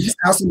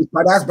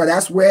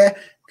that's where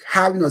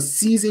having a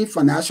seasoned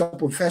financial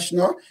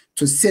professional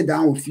to sit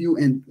down with you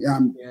and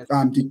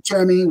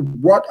determine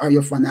what are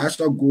your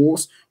financial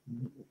goals,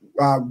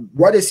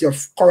 what is your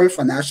current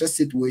financial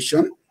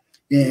situation,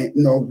 and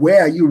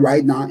where are you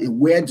right now, and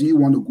where do you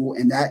want to go,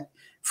 and that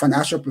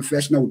financial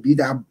professional will be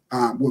that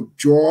will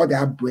draw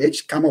that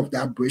bridge, come off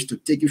that bridge to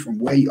take you from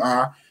where you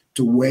are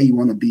to where you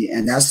want to be.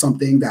 And that's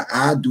something that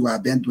I do.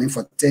 I've been doing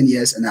for 10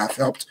 years, and I've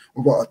helped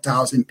over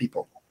 1,000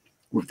 people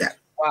with that.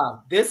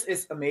 Wow, this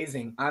is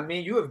amazing. I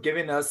mean, you have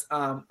given us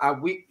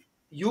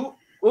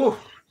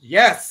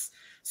yes.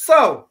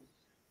 So,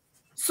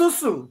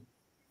 Susu,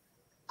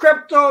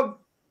 crypto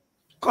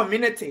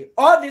community,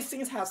 all these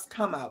things has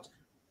come out.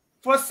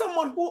 For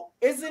someone who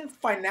isn't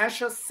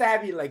financial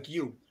savvy like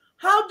you,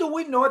 how do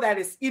we know that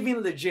it's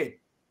even legit?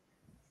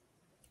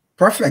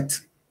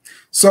 Perfect.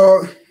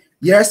 So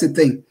here's the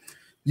thing.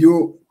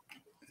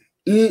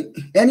 In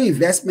any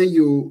investment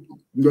you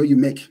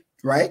make,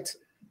 right?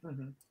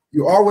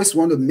 You always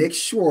want to make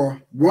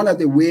sure, one of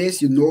the ways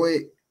you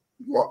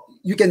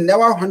can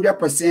never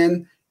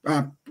 100%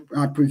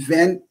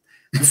 prevent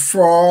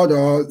fraud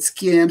or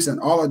scams and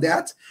all of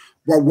that.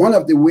 But one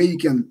of the way you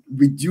can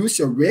reduce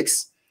your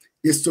risks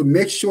is to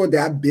make sure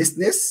that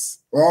business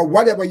or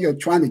whatever you're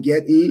trying to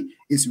get in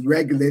is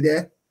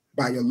regulated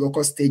by your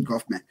local state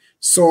government.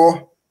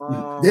 So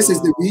this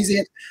is the Oh.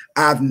 reason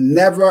I've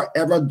never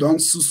ever done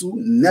susu,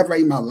 never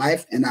in my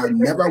life, and I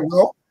never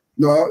will.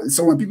 No,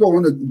 so when people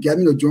want to get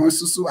me to join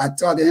susu, I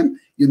tell them,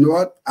 you know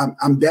what,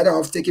 I'm better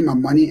off taking my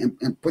money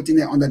and putting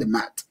it under the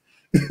mat.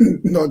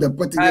 No, they're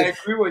putting I it.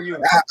 agree with you.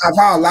 I've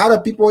had a lot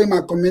of people in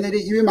my community,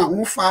 even my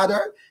own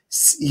father,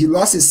 he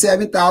lost his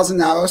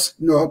 $7,000,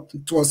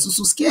 to a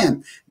susu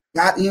scam.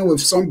 Got in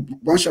with some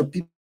bunch of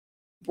people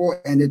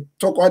and they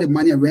took all the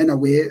money and ran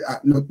away,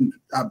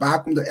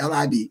 back from the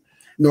LIB.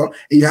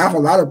 You have a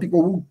lot of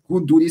people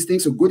who do these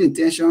things with good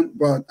intention,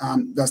 but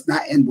does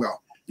not end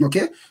well.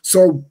 Okay,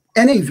 so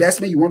any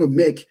investment you want to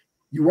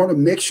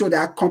make sure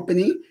that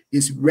company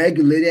is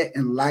regulated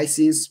and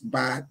licensed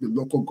by the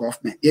local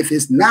government. If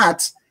it's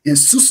not, and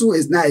Susu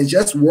is not, it's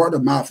just word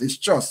of mouth, it's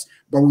trust.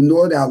 But we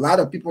know there are a lot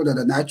of people that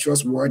are not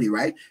trustworthy,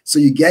 right? So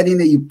you get in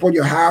there, you put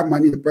your hard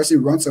money, the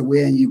person runs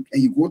away, and you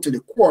go to the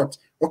court.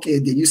 Okay,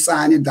 did you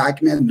sign a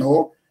document?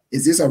 No.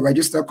 Is this a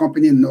registered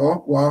company?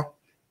 No. Well,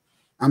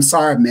 I'm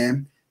sorry,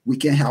 man, we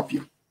can't help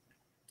you.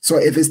 So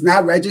if it's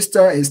not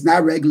registered, it's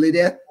not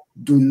regulated,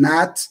 do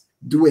not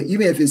do it.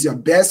 Even if it's your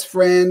best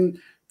friend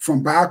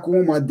from back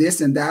home or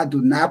this and that,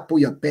 do not put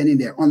your pen in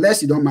there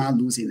unless you don't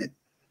mind losing it.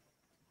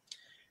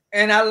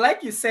 And I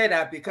like you say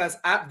that because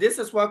this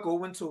is what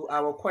going to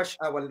our question,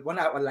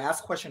 our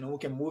last question, and we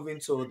can move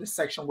into the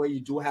section where you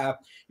do have,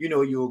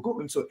 you're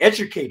going to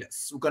educate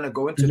us. We're going to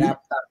go into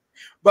that.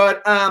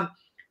 But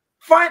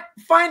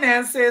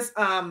finances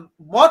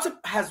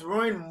has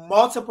ruined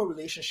multiple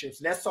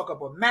relationships. Let's talk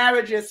about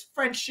marriages,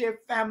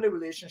 friendship, family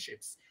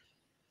relationships.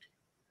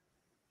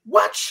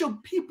 What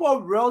should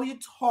people really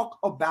talk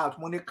about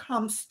when it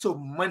comes to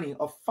money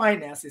or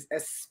finances,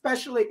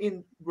 especially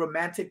in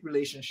romantic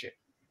relationship?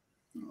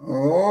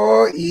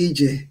 Oh,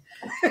 EJ,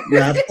 we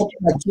are talking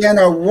again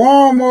a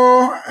warm.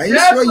 Are you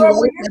sure you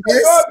want to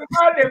this?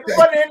 Because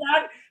people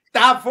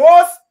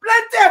divorce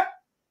plenty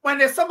when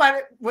there's somebody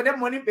with their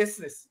money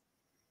business.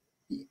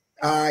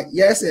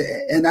 Yes,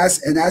 and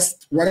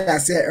that's what I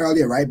said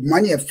earlier, right?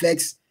 Money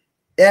affects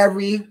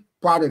every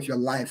part of your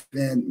life,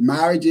 and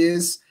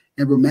marriages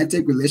and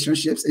romantic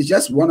relationships is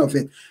just one of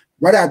it.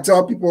 What I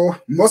tell people,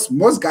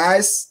 most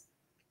guys,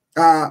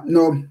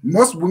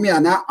 most women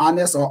are not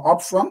honest or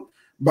upfront,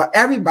 but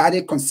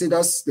everybody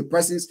considers the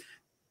person's,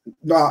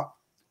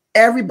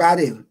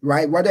 everybody,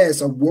 right? Whether it's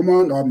a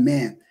woman or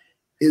man,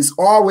 is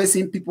always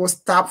in people's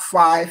top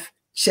 5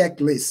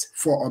 checklist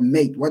for a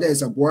mate, whether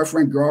it's a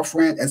boyfriend,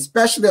 girlfriend,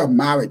 especially a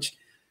marriage.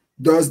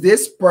 Does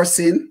this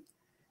person,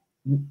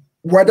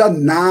 whether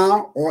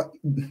now or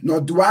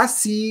do I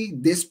see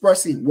this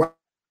person,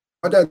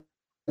 whether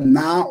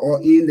now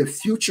or in the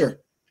future,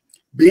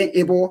 being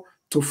able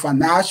to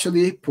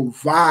financially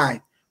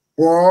provide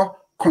or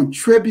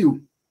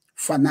contribute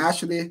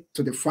financially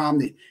to the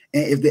family?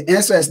 And if the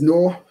answer is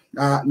no,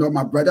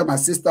 my brother, my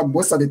sister,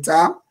 most of the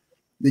time,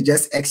 they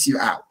just X you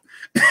out.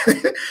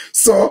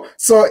 So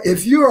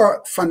if you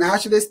are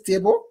financially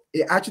stable,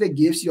 it actually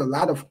gives you a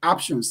lot of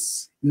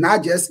options,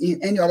 not just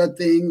in any other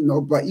thing,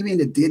 but even in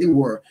the dating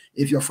world.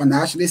 If you're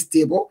financially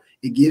stable,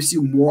 it gives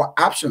you more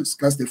options,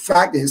 because the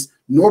fact is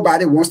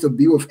nobody wants to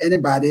be with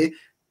anybody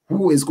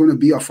who is going to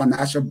be a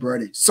financial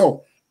burden.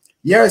 So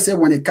here I say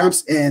when it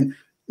comes and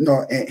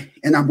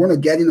I'm going to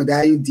get into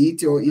that in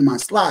detail in my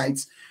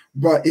slides,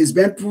 but it's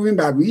been proven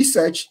by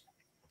research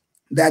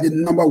that the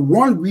number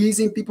one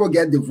reason people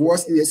get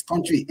divorced in this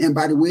country, and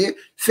by the way,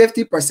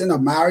 50%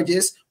 of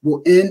marriages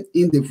will end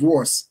in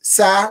divorce.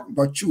 Sad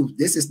but true.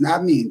 This is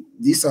not me.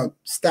 These are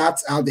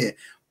stats out there.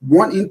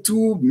 1 in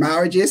 2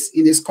 marriages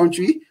in this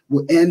country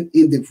will end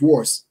in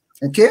divorce.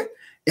 Okay?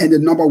 And the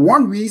number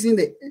one reason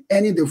they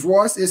end in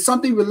divorce is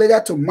something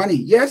related to money.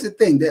 Here's the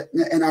thing,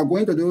 and I'll go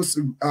into those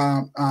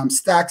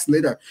stats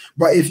later.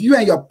 But if you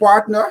and your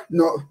partner,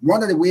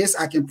 one of the ways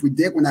I can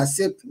predict when I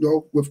sit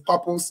with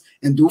couples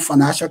and do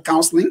financial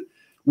counseling,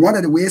 one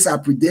of the ways I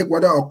predict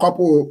whether a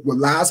couple will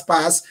last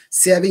past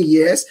 7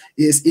 years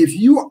is if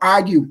you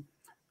argue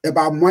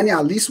about money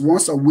at least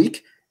once a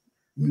week,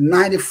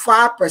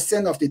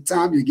 95% of the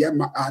time you get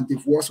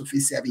divorced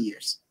within 7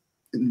 years.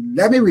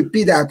 Let me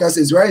repeat that because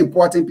it's very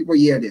important people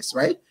hear this,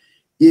 right?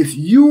 If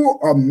you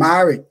are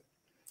married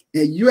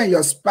and you and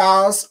your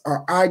spouse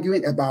are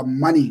arguing about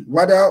money,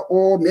 whether,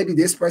 maybe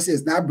this person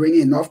is not bringing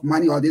enough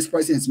money or this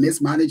person is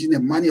mismanaging the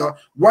money or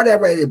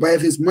whatever it is, but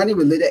if it's money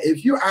related,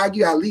 if you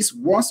argue at least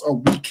once a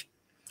week,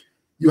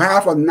 you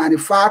have a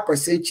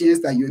 95%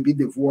 chance that you'll be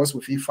divorced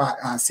within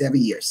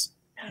 7 years.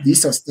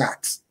 These are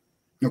stats.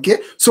 Okay?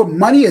 So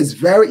money is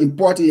very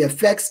important. It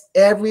affects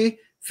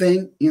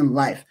everything in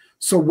life.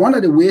 So one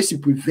of the ways to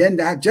prevent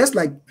that, just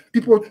like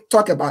people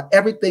talk about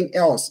everything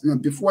else,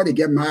 before they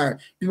get married,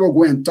 people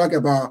go and talk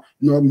about,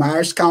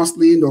 marriage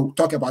counseling, or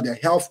talk about their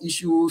health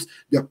issues,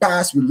 their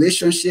past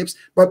relationships,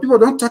 but people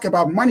don't talk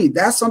about money.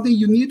 That's something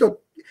you need to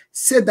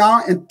sit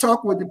down and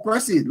talk with the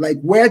person. Like,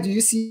 where do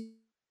you see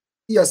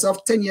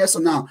yourself 10 years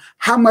from now,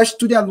 how much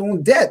student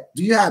loan debt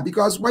do you have?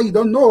 Because what you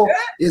don't know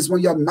is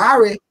when you're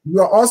married, you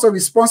are also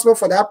responsible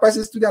for that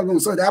person's student loan.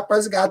 So that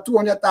person got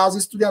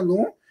 200,000 student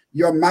loan.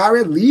 You're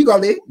married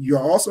legally, you're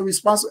also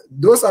responsible.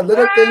 Those are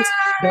little things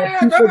that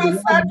people do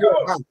not know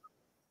about.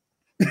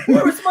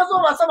 We're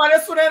responsible for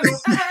somebody's student loan.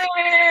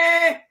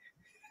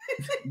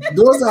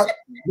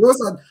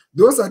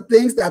 Those are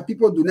things that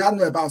people do not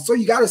know about. So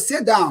you got to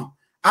sit down,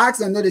 ask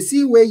them. The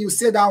same way you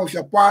sit down with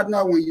your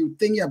partner when you're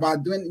thinking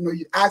about doing,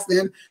 you ask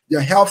them their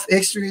health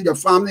history, their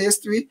family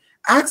history.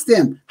 Ask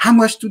them, how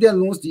much student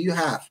loans do you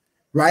have,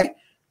 right?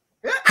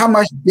 How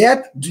much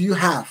debt do you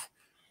have?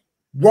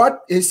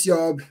 What is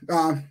your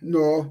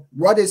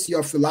what is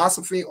your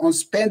philosophy on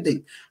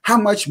spending? How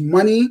much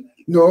money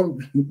do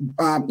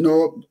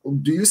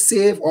you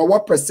save, or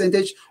what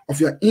percentage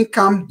of your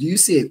income do you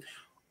save?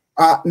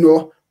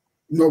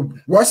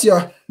 What's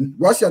your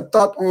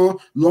thought on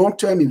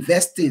long-term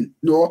investing?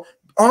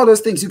 All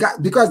those things you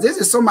got, because this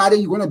is somebody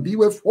you're going to be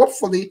with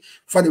hopefully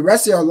for the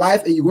rest of your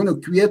life, and you're going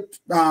to create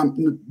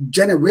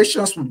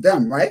generations with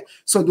them, right?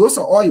 So those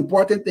are all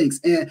important things.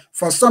 And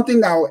for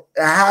something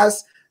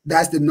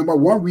that's the number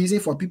one reason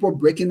for people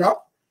breaking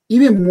up,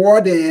 even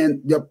more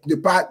than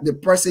the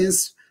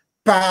person's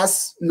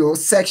past,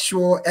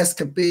 sexual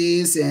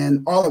escapades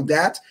and all of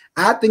that.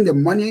 I think the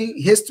money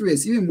history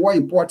is even more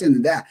important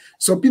than that.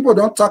 So people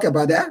don't talk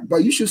about that,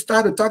 but you should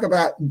start to talk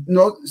about,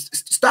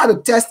 start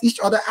to test each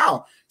other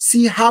out.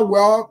 See how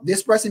well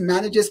this person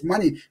manages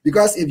money.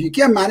 Because if you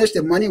can't manage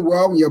the money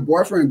well with your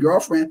boyfriend and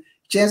girlfriend,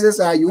 chances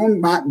are you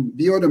won't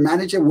be able to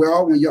manage it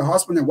well when you're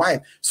husband and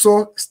wife.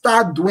 So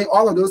start doing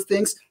all of those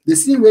things. The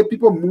same way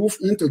people move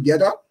in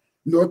together,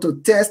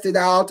 to test it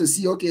out, to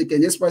see, okay,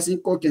 can this person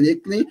cook, can they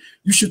clean?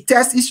 You should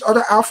test each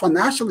other out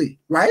financially,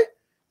 right?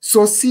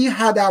 So see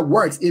how that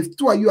works. If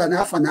two of you are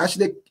not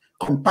financially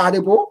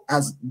compatible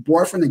as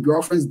boyfriend and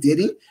girlfriends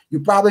dating, you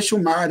probably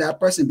should marry that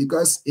person,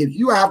 because if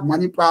you have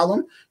money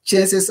problem,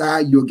 chances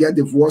are you'll get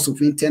divorced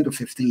within 10 to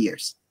 15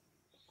 years.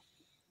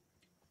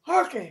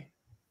 Okay.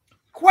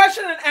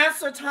 Question and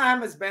answer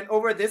time has been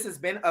over. This has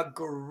been a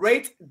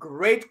great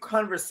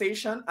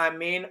conversation. I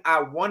mean,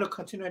 I want to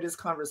continue this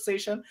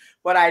conversation,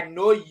 but I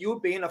know you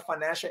being a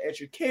financial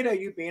educator,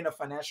 you being a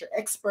financial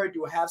expert,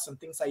 you have some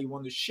things that you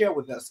want to share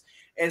with us.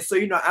 And so,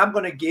 I'm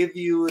going to give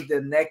you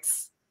the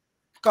next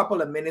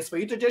couple of minutes for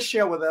you to just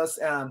share with us,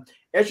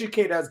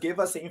 educate us, give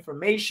us the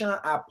information.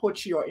 I'll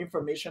put your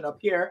information up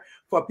here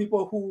for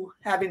people who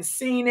haven't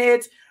seen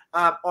it.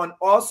 On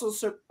also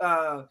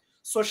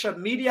social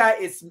media,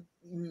 it's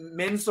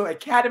Menzo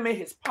Academy.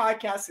 His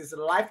podcast is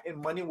Life and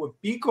Money with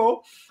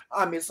Beko.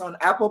 It's on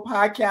Apple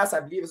Podcasts. I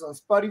believe it's on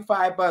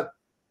Spotify, but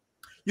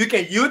you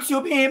can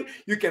YouTube him.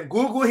 You can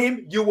Google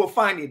him. You will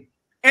find it.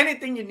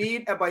 Anything you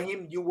need about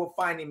him, you will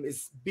find him.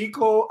 It's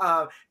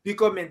Beko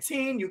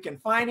Maintein. You can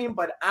find him,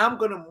 but I'm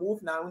going to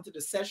move now into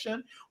the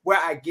session where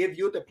I give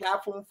you the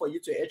platform for you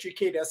to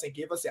educate us and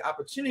give us the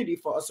opportunity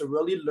for us to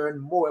really learn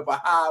more about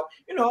how,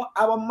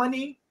 our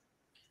money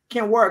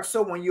can work.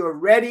 So when you're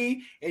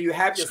ready and you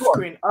have your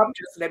screen up,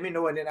 just let me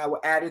know, and then I will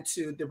add it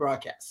to the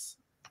broadcast.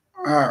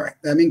 All right,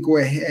 let me go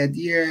ahead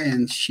here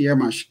and share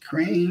my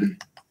screen,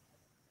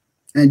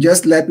 and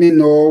just let me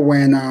know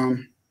when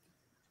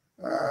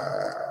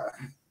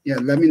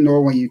let me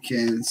know when you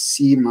can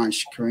see my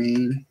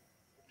screen.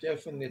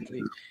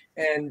 Definitely.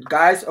 And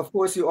guys, of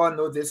course, you all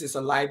know this is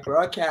a live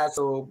broadcast,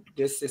 so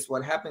this is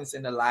what happens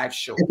in a live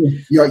show.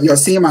 You're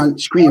seeing my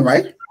screen,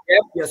 right?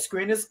 Yep, your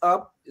screen is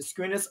up. The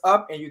screen is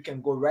up, and you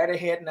can go right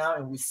ahead now,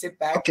 and we sit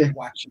back and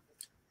watch it.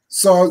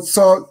 So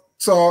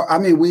I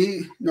mean,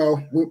 we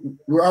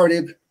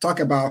already talked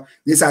about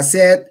this. I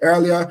said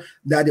earlier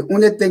that the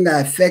only thing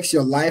that affects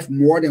your life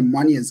more than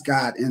money is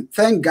God, and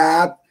thank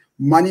God,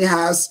 money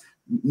has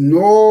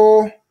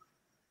no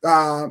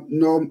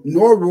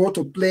role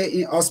to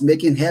play in us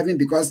making heaven.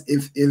 Because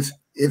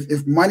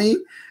if money,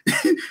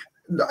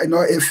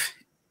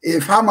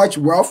 if how much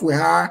wealth we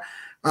have,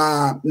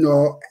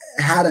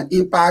 had an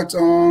impact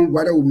on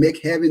whether we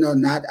make heaven or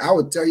not, I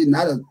would tell you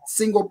not a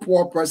single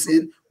poor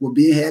person will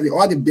be in heaven.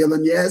 All the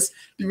billionaires,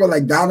 people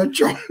like Donald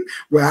Trump,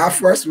 will have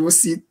first row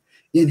seat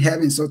in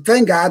heaven. So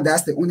thank God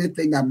that's the only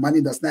thing that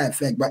money does not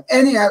affect. But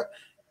any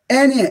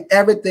and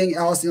everything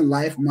else in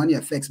life, money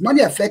affects.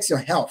 Money affects your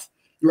health,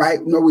 right?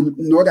 We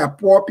know that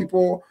poor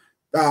people,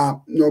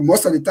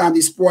 most of the time,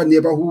 these poor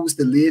neighborhoods,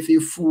 they live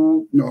in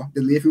food,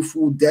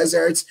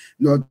 deserts,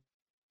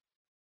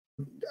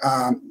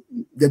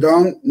 they're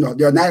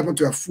not able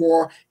to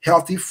afford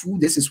healthy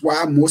food. This is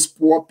why most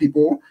poor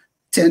people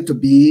tend to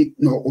be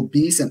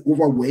obese and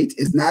overweight.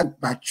 It's not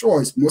by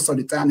choice. Most of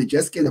the time, they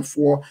just can't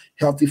afford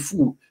healthy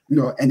food.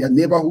 And their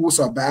neighborhoods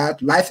are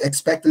bad. Life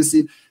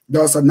expectancy.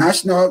 There was a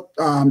national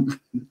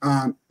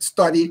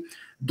study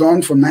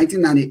done from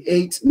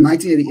 1988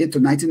 to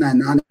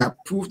 1999 that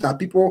proved that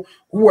people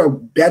who were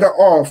better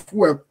off, who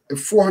were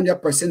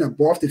 400%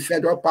 above the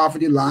federal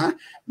poverty line,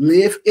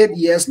 live 8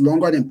 years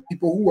longer than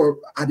people who were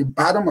at the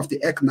bottom of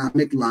the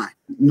economic line,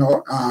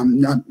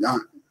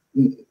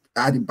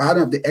 at the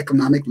bottom of the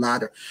economic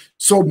ladder.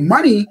 So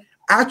money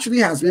actually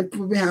has been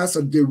proven has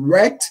a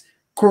direct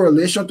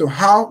correlation to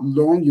how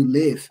long you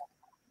live.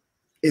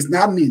 It's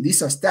not me.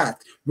 These are stats.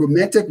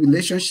 Romantic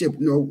relationship.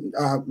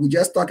 We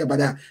just talk about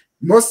that.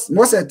 Most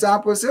of the time,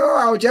 people say, "Oh,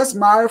 I'll just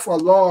marry for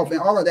love" and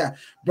all of that.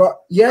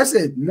 But yes,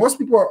 most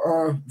people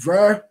are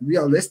very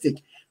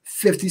realistic.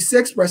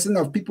 56%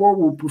 of people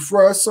will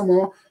prefer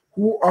someone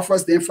who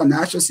offers them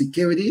financial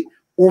security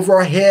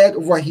over head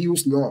over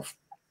heels love.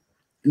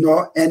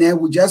 And then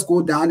we just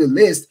go down the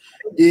list.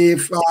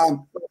 If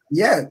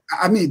yeah,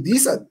 I mean,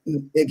 these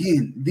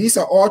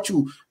are all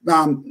true.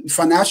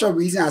 Financial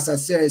reason, as I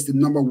said, is the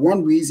number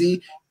one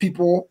reason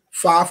people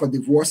file for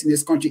divorce in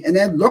this country. And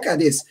then look at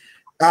this.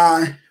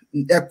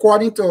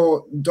 According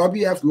to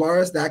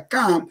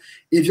wflawyers.com,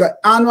 if your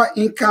annual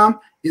income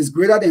is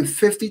greater than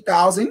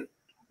 $50,000,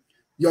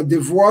 your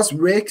divorce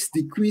rate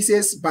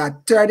decreases by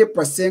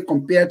 30%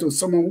 compared to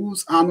someone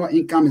whose annual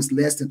income is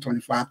less than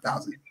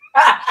 $25,000.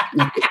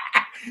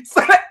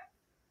 So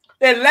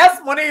the less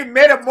money you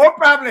made, the more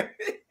problem.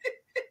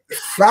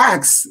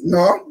 Facts,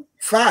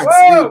 facts.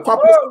 Whoa,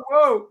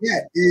 whoa.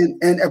 Yeah,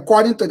 and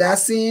according to that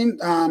same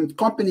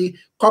company,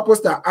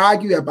 couples that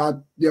argue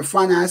about their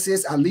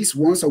finances at least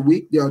once a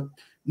week, they're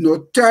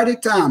 30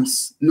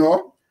 times,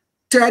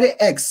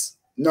 30x.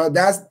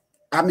 That's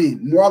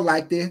more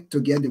likely to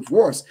get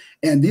divorced.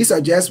 And these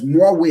are just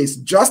more ways.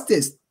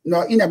 Justice.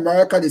 In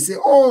America, they say,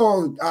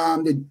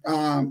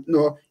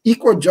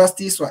 equal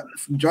justice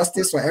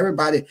for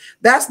everybody.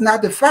 That's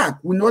not the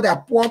fact. We know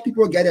that poor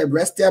people get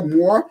arrested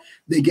more,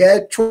 they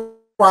get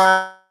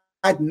tried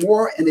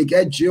more, and they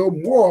get jailed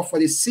more for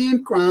the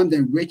same crime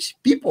than rich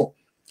people.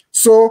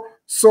 So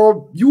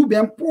you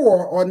being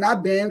poor or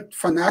not being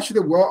financially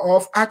well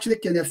off actually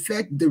can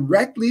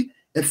directly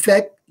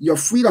affect your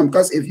freedom.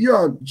 Because if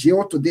you're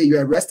jailed today,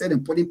 you're arrested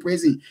and put in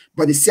prison,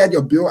 but they set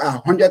your bill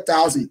at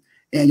 $100,000.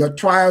 And your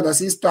trial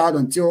doesn't start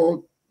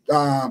until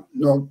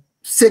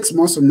 6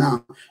 months from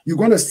now, you're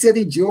going to sit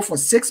in jail for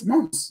 6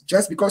 months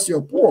just because you're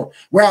poor.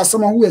 Whereas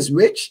someone who is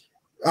rich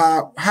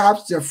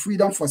has their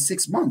freedom for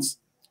 6 months,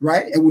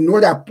 right? And we know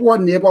that poor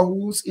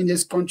neighborhoods in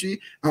this country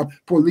are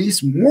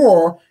policed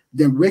more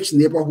than rich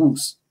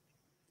neighborhoods.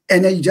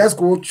 And then you just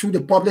go through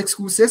the public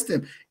school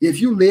system. If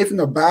you live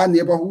in a bad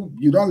neighborhood,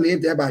 you don't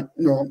live there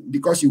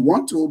because you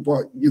want to,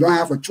 but you don't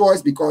have a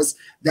choice because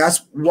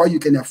that's what you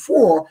can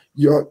afford.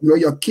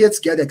 Your kids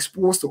get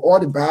exposed to all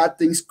the bad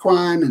things,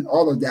 crime and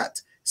all of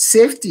that.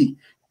 Safety.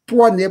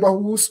 Poor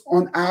neighborhoods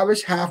on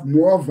average have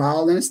more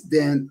violence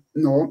than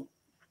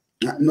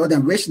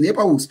than rich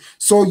neighborhoods.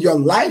 So your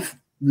life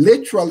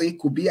literally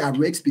could be at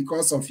risk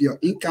because of your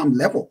income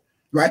level,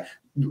 right?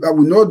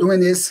 We know during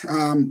this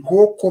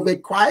whole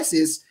COVID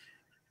crisis,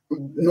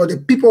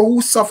 the people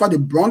who suffer the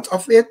brunt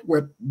of it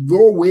were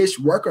low-wage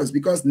workers,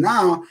 because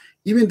now,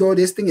 even though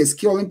this thing is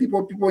killing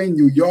people in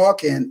New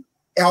York and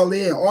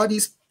LA and all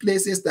these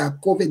places that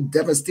COVID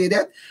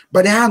devastated,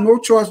 but they have no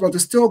choice but to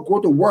still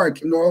go to work,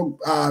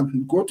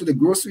 go to the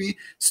grocery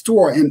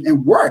store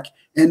and work,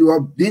 and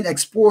were being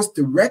exposed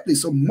directly.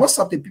 So most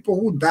of the people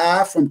who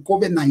died from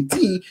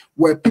COVID-19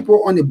 were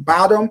people on the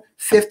bottom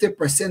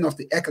 50% of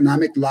the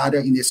economic ladder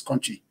in this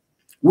country.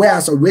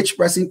 Whereas a rich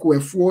person could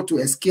afford to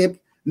escape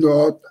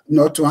to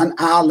an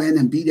island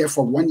and be there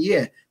for 1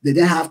 year. They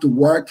didn't have to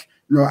work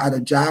at a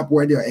job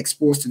where they're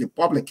exposed to the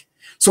public.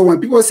 So when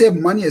people say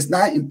money is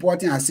not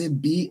important, I say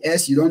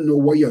BS, you don't know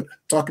what you're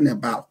talking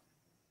about.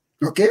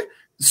 Okay?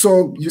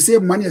 So you say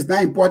money is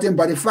not important,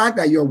 but the fact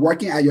that you're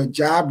working at your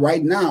job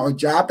right now, a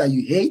job that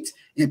you hate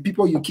and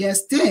people you can't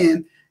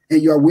stand,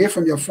 and you're away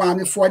from your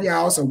family 40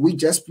 hours a week,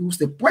 just proves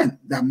the point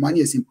that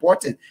money is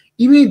important.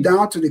 Even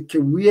down to the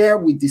career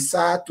we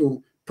decide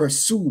to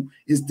pursue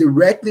is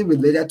directly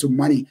related to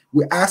money.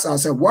 We ask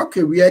ourselves, what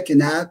career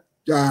can I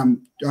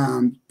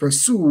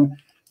pursue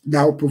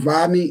that will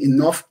provide me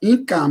enough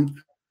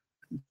income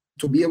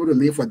to be able to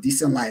live a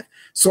decent life?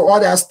 So all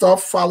that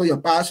stuff, follow your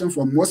passion.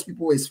 For most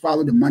people, is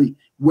follow the money,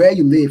 where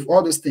you live,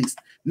 all those things.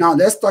 Now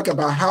let's talk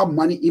about how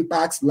money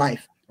impacts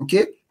life.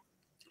 Okay,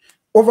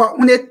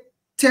 only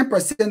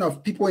 10%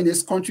 of people in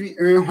this country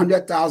earn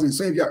 100,000.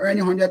 So if you're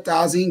earning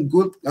 100,000,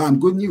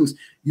 good news.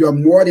 You're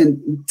more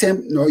than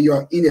 10.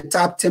 You're in the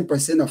top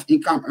 10% of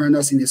income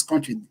earners in this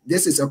country.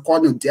 This is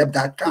according to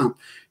Deb.com.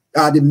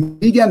 The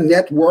median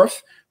net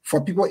worth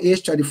for people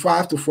aged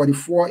 35 to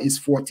 44 is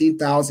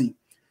 14,000.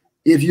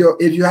 If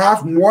you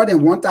have more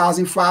than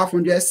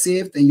 1,500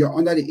 saved and you're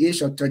under the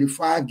age of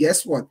 35,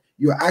 guess what?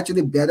 You're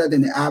actually better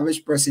than the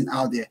average person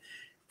out there.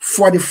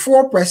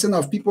 44%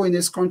 of people in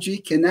this country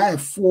cannot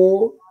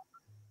afford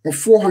a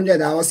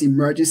 $400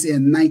 emergency,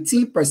 and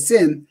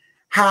 19%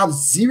 have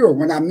zero.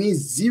 When I mean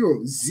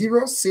zero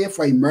saved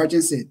for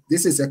emergency.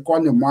 This is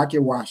according to Market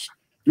Watch.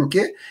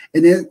 Okay,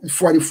 and then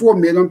 44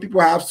 million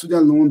people have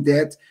student loan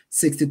debt.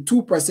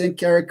 62%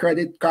 carry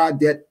credit card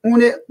debt.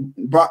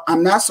 But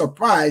I'm not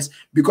surprised,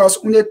 because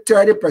only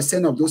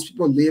 30% of those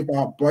people live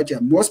off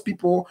budget. Most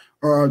people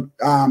are,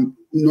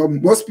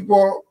 most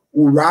people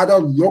would rather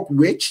look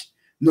rich.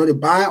 They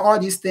buy all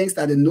these things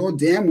that they know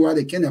damn well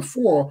they can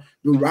afford.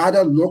 They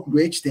rather look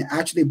rich than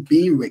actually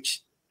being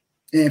rich.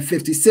 And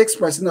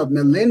 56% of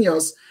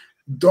millennials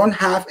don't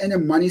have any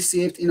money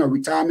saved in a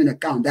retirement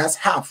account. That's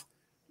half,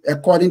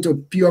 according to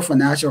Pure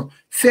Financial.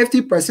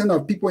 50%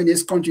 of people in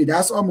this country,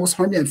 that's almost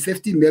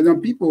 150 million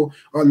people,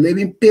 are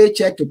living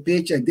paycheck to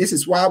paycheck. This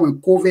is why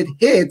when COVID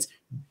hit,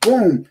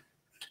 boom,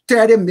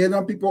 30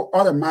 million people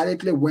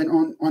automatically went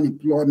on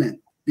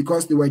unemployment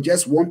because they were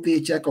just one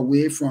paycheck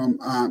away from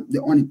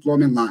the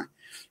unemployment line.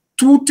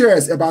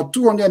 Two-thirds, about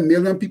 200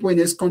 million people in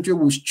this country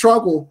will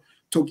struggle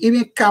to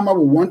even come up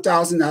with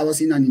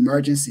 $1,000 in an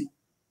emergency.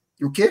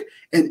 Okay,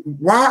 and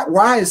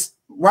why is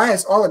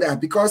all of that?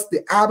 Because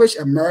the average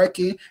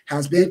American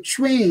has been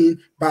trained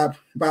by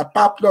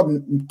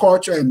popular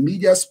culture and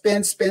media.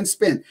 Spend.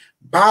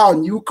 Buy a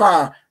new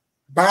car,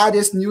 buy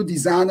this new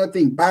designer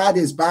thing, buy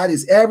this.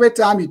 Every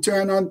time you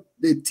turn on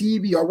the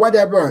TV or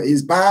whatever,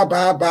 is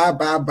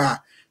buy.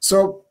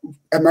 So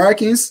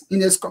Americans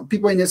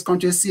people in this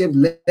country save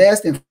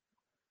less than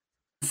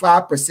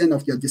 5%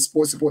 of your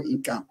disposable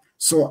income.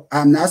 So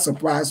I'm not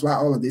surprised why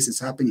all of this is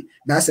happening.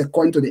 That's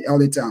according to the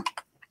early time.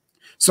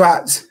 So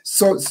I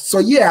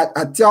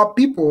tell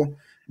people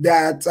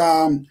that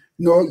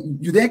no,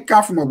 you didn't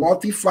come from a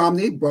wealthy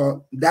family,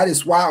 but that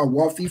is why a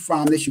wealthy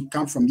family should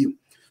come from you.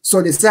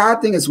 So the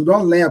sad thing is we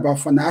don't learn about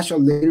financial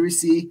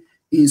literacy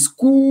in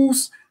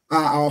schools.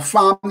 Our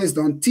families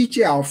don't teach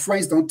it. Our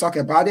friends don't talk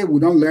about it. We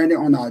don't learn it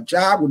on our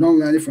job. We don't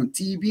learn it from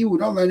TV. We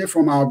don't learn it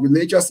from our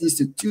religious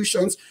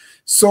institutions.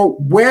 So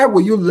where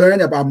will you learn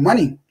about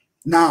money?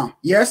 Now,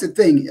 here's the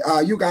thing.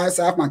 You guys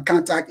have my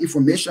contact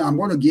information. I'm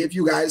going to give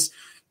you guys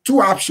two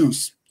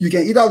options. You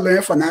can either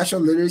learn financial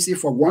literacy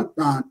for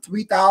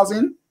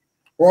 $3,000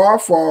 or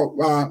for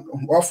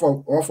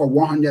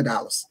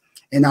 $100,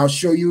 and I'll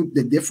show you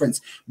the difference.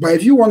 But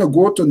if you want to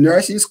go to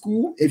nursing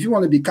school, if you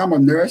want to become a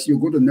nurse, you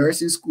go to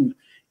nursing school.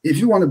 If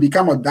you want to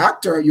become a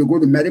doctor, you go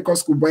to medical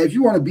school. But if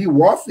you want to be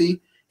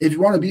wealthy, if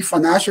you want to be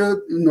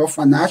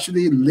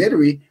financially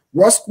literate,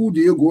 what school do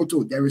you go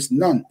to? There is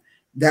none.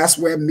 That's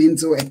where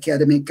Mental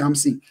Academy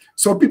comes in.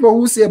 So people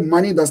who say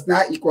money does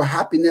not equal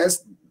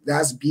happiness,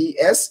 that's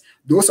BS.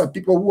 Those are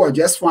people who are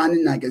just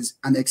finding like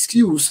an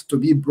excuse to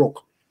be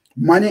broke.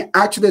 Money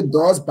actually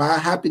does buy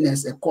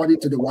happiness, according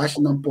to the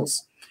Washington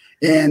Post.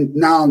 And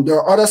now there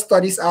are other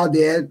studies out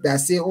there that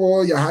say,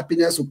 oh, your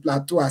happiness will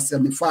plateau at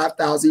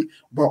 75,000,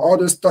 but all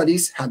those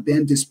studies have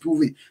been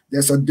disproven.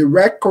 There's a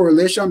direct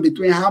correlation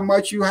between how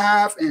much you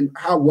have and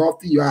how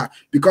wealthy you are,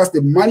 because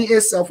the money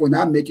itself will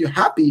not make you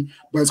happy,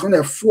 but it's going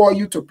to force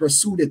you to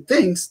pursue the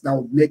things that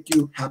will make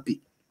you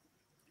happy.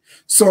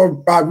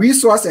 So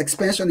resource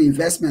expansion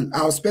investment,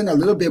 I'll spend a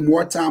little bit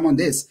more time on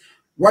this.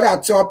 What I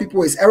tell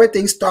people is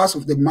everything starts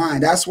with the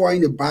mind. That's why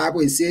in the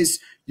Bible it says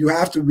you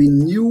have to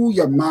renew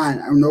your mind.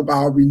 I don't know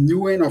about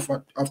renewing of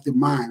the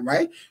mind,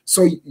 right?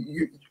 So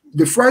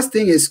the first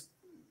thing is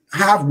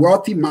have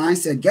wealthy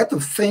mindset. Get to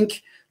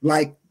think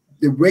like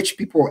the rich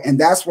people. And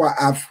that's why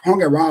I've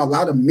hung around a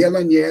lot of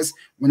millionaires.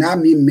 When I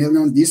mean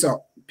millions, these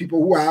are people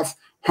who have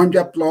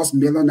 $100+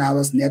 million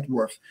net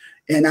worth.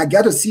 And I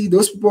get to see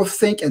those people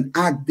think and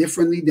act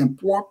differently than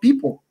poor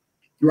people,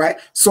 right?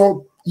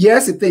 So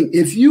here's the thing.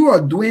 If you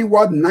are doing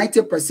what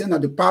 90%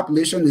 of the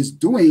population is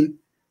doing,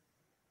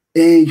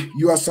 and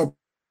you are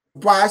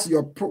surprised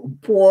you're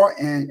poor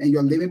and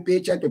you're living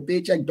paycheck to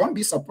paycheck, don't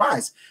be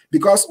surprised,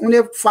 because only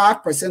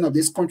 5% of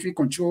this country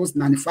controls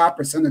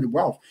 95% of the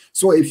wealth.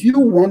 So if you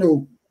want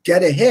to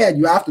get ahead,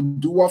 you have to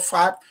do what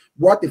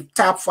the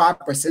top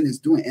 5% is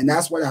doing. And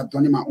that's what I've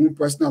done in my own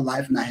personal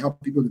life, and I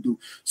help people to do.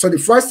 So the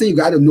first thing you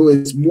got to know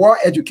is more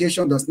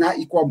education does not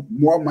equal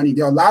more money.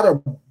 There are a lot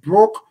of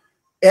broke,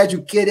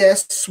 educated,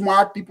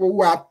 smart people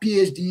who have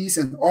PhDs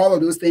and all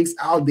of those things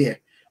out there.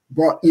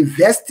 But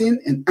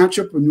investing and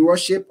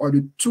entrepreneurship are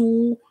the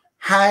two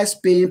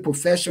highest paying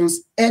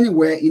professions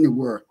anywhere in the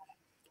world.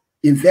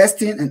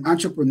 Investing and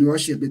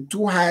entrepreneurship, the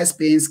two highest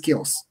paying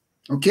skills.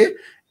 Okay.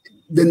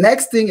 The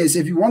next thing is,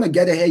 if you want to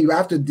get ahead, you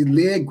have to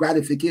delay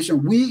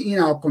gratification. We in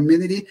our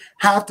community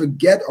have to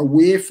get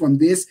away from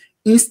this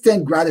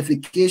instant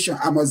gratification.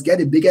 I must get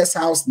the biggest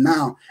house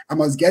now. I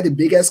must get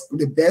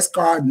the best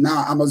car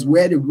now. I must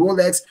wear the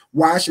Rolex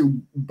watch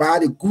and buy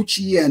the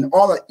Gucci and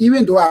all that,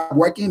 even though I'm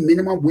working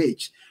minimum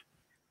wage.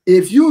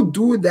 If you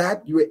do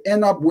that, you will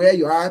end up where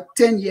you are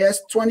 10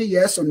 years, 20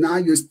 years from now.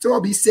 You'll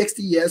still be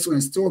 60 years old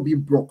and still be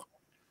broke.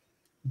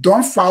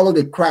 Don't follow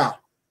the crowd,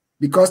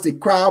 because the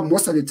crowd,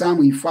 most of the time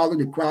when you follow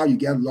the crowd, you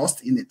get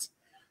lost in it.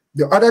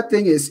 The other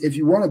thing is, if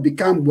you want to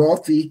become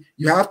wealthy,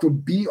 you have to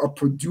be a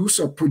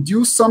producer,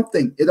 produce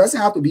something. It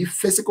doesn't have to be a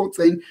physical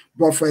thing,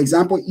 but for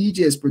example, EJ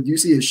is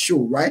producing a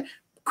show, right?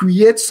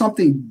 Create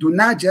something. Do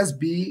not just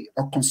be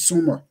a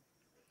consumer.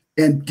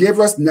 And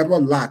givers never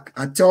lack.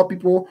 I tell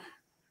people,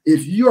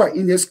 if you are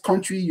in this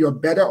country, you're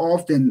better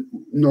off than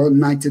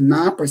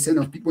 99%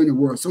 of people in the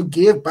world. So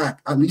give back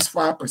at least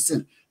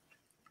 5%.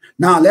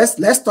 Now,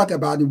 let's talk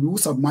about the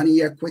rules of money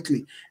here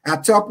quickly.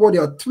 At top,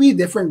 there are 3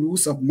 different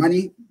rules of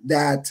money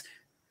that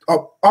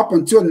up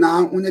until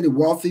now, only the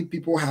wealthy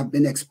people have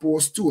been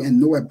exposed to and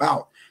know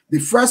about. The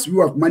first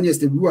rule of money is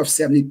the rule of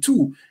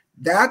 72.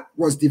 that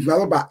was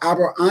developed by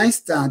Albert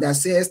Einstein, that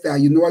says that,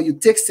 you know, you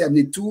take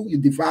 72, you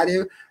divide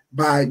it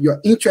by your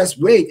interest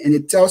rate, and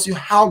it tells you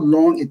how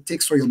long it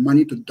takes for your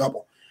money to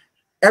double.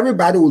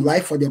 Everybody would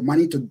like for their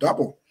money to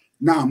double.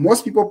 Now,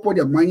 most people put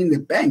their money in the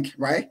bank,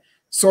 right?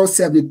 So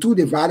 72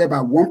 divided by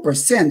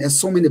 1%,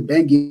 assuming the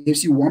bank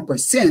gives you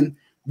 1%,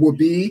 will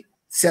be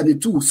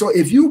 72. So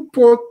if you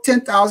put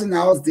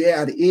 $10,000 there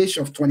at the age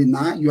of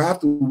 29, you have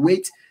to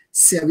wait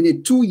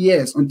 72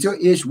 years until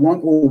age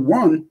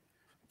 101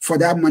 for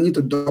that money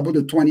to double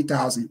to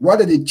 20,000.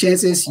 What are the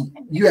chances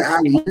you and I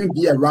will even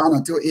be around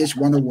until age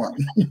 101?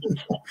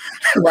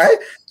 Right?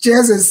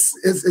 Chances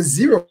is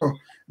zero.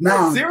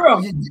 Now,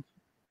 zero.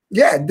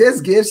 Yeah,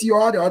 this gives you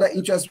all the other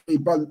interest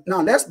rate. But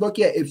now let's look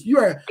at if you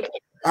are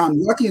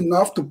lucky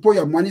enough to put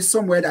your money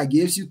somewhere that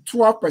gives you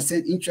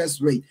 12% interest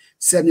rate.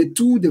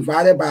 72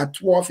 divided by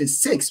 12 is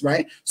 6,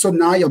 right? So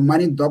now your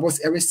money doubles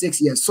every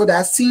 6 years. So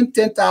that same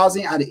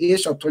 10,000 at the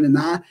age of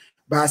 29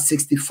 by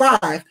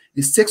 65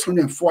 is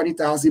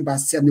 640,000, by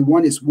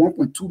 71 is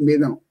 1.2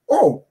 million.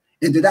 Oh,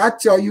 and did I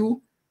tell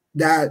you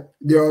that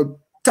there are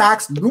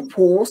tax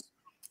loopholes?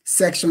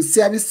 Section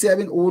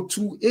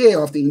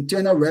 7702A of the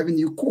Internal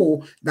Revenue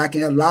Code that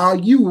can allow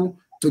you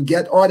to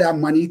get all that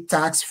money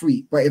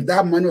tax-free. But if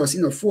that money was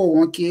in a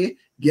 401k,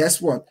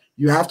 guess what?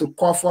 You have to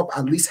cough up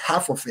at least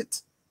half of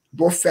it,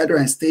 both federal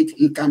and state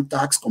income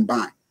tax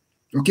combined.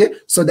 Okay,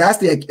 so that's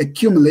the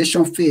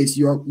accumulation phase.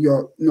 You're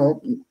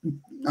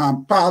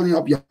piling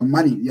up your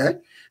money. Yeah.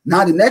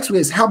 Now the next way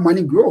is how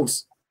money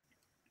grows.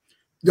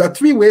 There are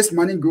 3 ways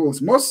money grows.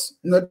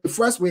 The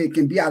first way it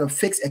can be out of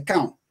fixed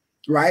account.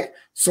 Right?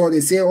 So they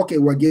say, okay,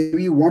 we'll give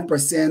you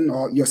 1%,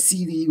 or your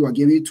CD, we'll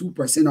give you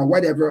 2% or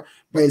whatever,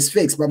 but it's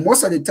fixed. But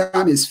most of the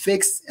time it's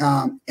fixed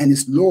and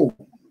it's low.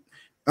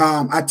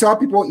 I tell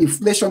people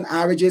inflation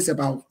averages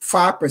about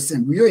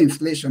 5%, real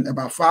inflation,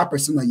 about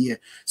 5% a year.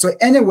 So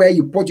anywhere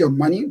you put your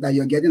money that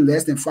you're getting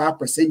less than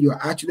 5%, you're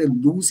actually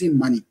losing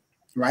money,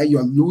 right?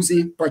 You're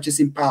losing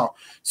purchasing power.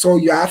 So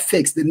you are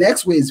fixed. The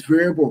next way is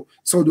variable.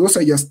 So those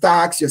are your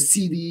stocks, your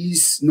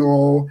CDs,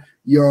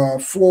 your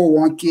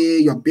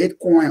 401k, your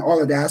Bitcoin,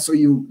 all of that. So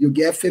you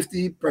get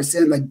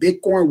 50%. Like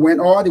Bitcoin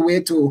went all the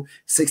way to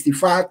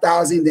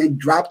 65,000, then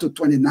dropped to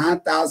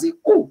 29,000.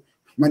 Oh,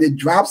 when it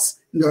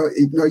drops,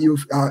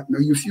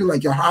 you feel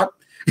like your heart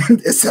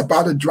is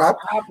about to drop.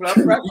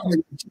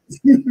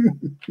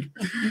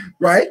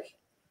 Right?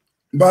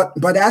 But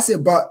that's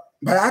it. But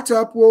I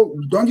tell people,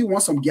 don't you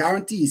want some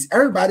guarantees?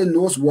 Everybody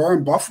knows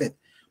Warren Buffett,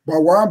 but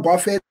Warren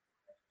Buffett,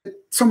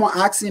 someone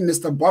asked him,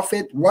 Mr.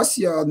 Buffett, what's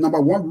your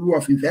number 1 rule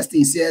of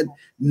investing? He said,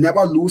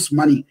 never lose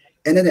money.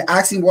 And then they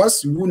asked him,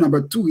 what's rule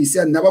number 2? He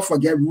said, never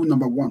forget rule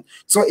number 1.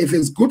 So if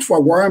it's good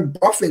for Warren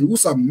Buffett,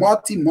 who's a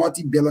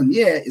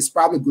multi-billionaire, it's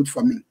probably good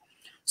for me.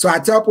 So I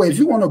tell people, if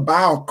you want to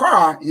buy a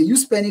car and you're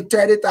spending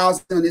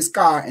 $30,000 on this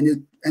car,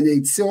 and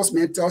the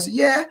salesman tells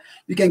you, yeah,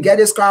 you can get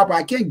this car, but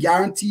I can't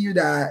guarantee you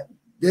that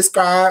this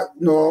car,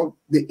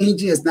 the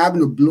engine is not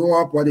going to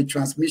blow up or the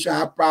transmission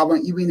have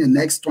problem even in the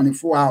next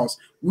 24 hours.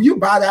 Will you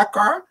buy that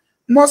car?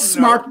 Most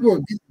smart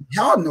people,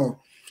 hell no.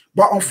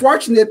 But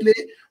unfortunately,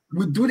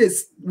 we do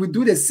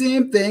the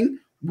same thing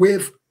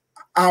with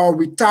our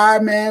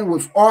retirement,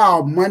 with all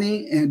our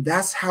money, and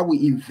that's how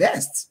we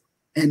invest.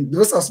 And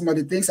those are some of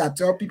the things I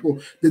tell people.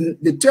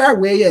 The third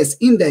way is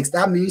index.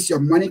 That means your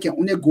money can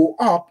only go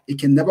up. It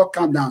can never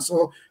come down.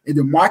 So if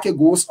the market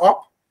goes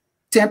up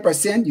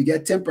 10%, you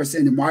get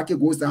 10%. The market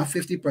goes down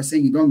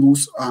 50%, you don't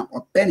lose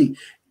a penny.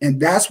 And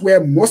that's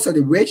where most of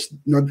the rich,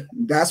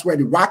 that's where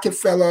the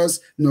Rockefellers,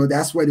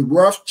 that's where the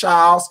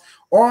Rothschilds,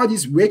 all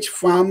these rich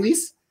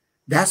families,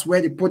 that's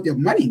where they put their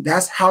money.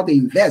 That's how they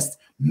invest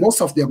most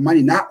of their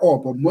money, not all,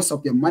 but most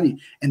of their money.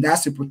 And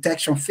that's the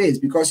protection phase,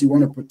 because you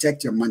want to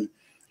protect your money.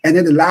 And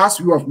then the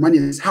last rule of money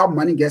is how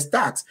money gets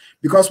taxed.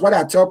 Because what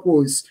I tell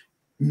people is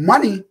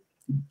money,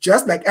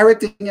 just like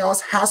everything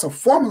else, has a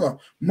formula.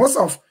 Most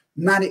of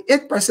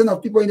 98%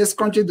 of people in this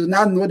country do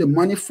not know the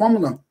money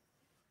formula.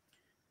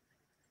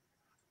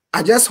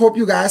 I just hope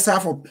you guys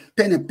have a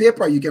pen and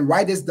paper. You can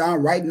write this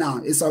down right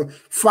now. It's a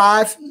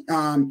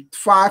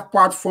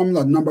five-part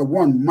formula. Number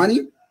 1,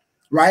 money,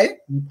 right?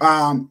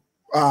 The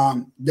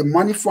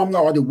money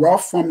formula, or the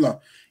wealth formula,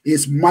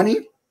 is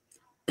money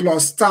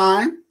plus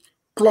time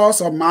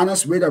plus or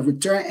minus rate of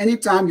return.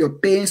 Anytime you're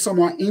paying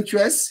someone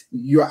interest,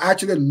 you're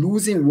actually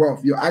losing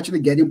wealth. You're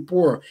actually getting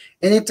poorer.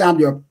 Anytime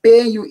you're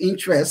paying you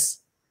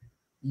interest,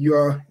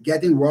 you're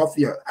getting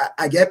wealthier.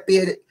 I get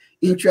paid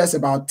interest,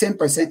 about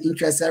 10%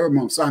 interest every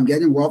month, so I'm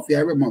getting wealthy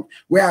every month.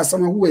 Whereas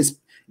someone who is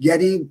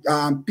getting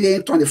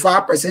paying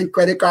 25%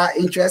 credit card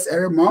interest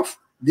every month,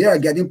 they are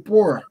getting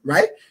poorer,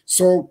 right?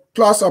 So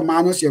plus or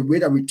minus your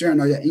rate of return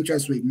or your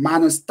interest rate,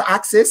 minus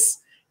taxes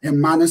and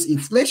minus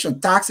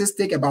inflation. Taxes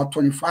take about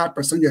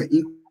 25% of your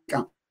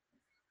income.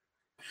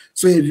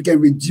 So if you can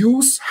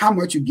reduce how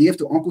much you give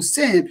to Uncle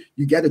Sam,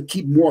 you get to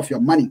keep more of your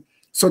money.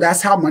 So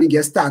that's how money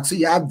gets taxed. So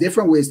you have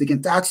different ways. They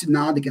can tax you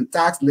now, they can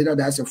tax later.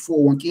 That's your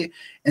 401k.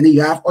 And then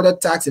you have other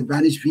tax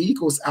advantage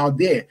vehicles out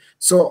there.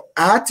 So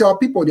I tell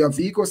people there are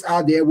vehicles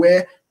out there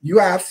where you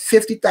have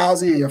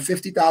 50,000 and your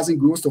 50,000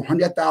 grows to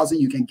 100,000,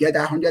 you can get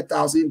that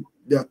 100,000.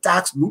 There are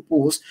tax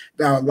loopholes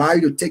that allow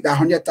you to take that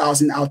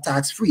 100,000 out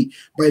tax free.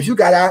 But if you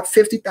got out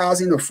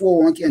 50,000 or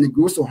 401k and it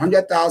grows to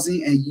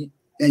 100,000,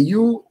 and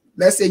you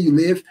let's say you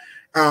live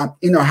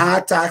in a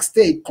high tax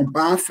state,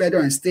 combined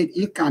federal and state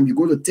income, you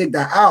go to take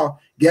that out.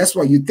 Guess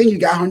what? You think you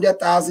got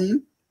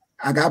 100,000?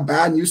 I got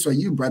bad news for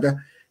you,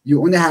 brother.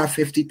 You only have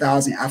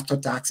 50,000 after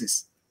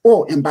taxes.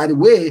 Oh, and by the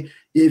way,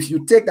 if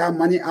you take that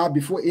money out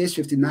before age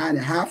 59 and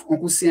a half,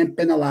 Uncle Sam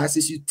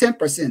penalizes you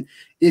 10%.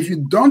 If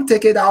you don't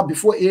take it out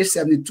before age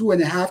 72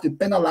 and a half, they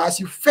penalize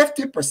you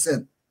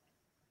 50%.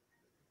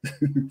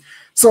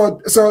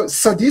 So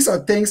these are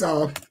things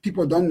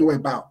people don't know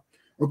about.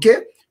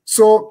 Okay,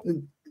 so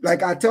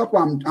like I tell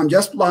people, I'm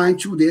just flying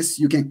through this.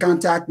 You can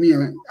contact me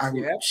and I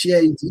will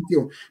share in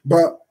detail.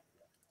 But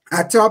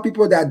I tell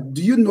people that,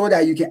 do you know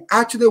that you can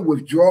actually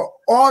withdraw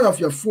all of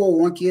your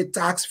 401k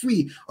tax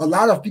free? A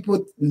lot of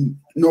people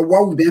know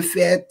what we've been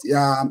fed,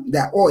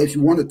 that, oh, if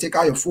you want to take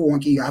out your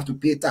 401k, you have to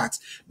pay tax.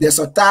 There's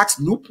a tax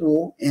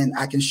loophole, and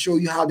I can show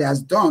you how that's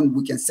done.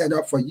 We can set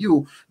up for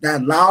you that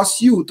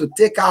allows you to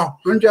take out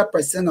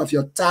 100% of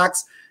your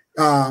tax,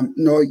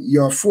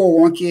 your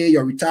 401k,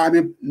 your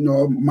retirement,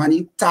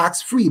 money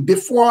tax free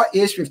before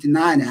age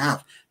 59 and a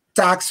half,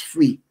 tax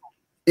free.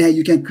 And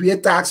you can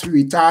create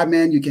tax-free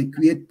retirement. You can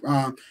create,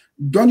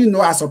 don't you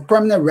know, as a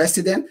permanent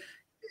resident,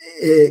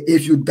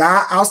 if you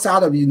die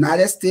outside of the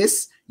United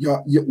States,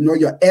 your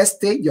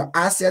estate, your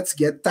assets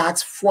get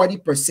taxed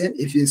 40%.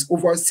 If it's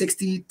over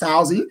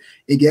 60,000,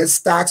 it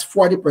gets taxed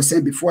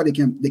 40% before they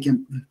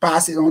can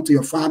pass it on to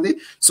your family.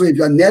 So if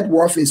your net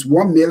worth is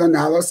 $1 million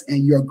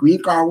and you're a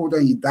green card holder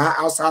and you die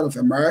outside of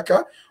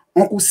America,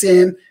 Uncle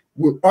Sam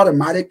will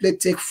automatically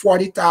take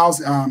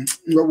 40,000,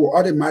 will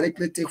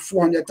automatically take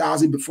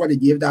 400,000 before they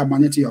give that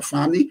money to your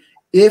family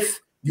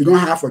if you don't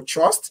have a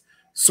trust.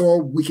 So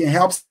we can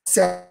help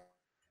set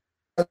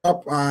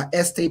up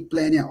estate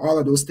planning and all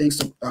of those things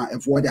to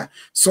avoid that.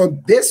 So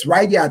this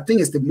right here, I think,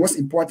 is the most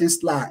important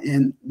slide.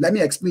 And let me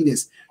explain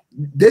this.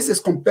 This is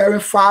comparing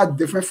 5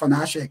 different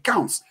financial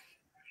accounts.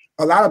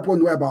 A lot of people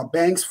know about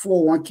banks,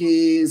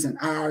 401ks, and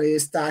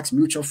IRAs, stocks,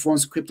 mutual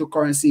funds,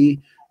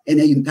 cryptocurrency, and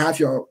then you have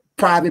your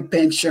private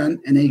pension,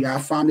 and then you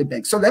have family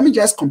bank. So let me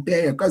just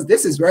compare here, because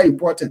this is very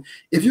important.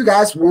 If you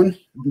guys want,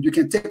 you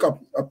can take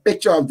a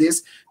picture of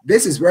this.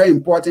 This is very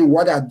important,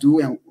 what I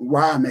do and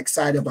why I'm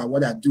excited about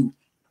what I do.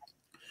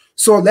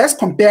 So let's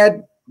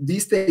compare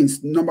these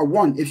things. Number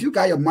one, if you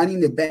got your money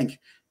in the bank,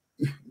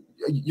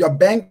 your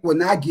bank will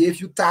not give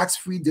you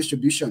tax-free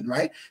distribution,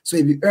 right? So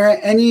if you earn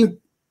any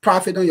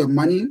profit on your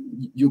money,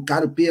 you got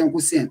to pay Uncle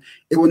Sam.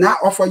 It will not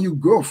offer you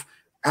growth.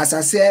 As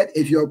I said,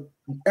 if you're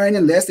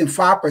earning less than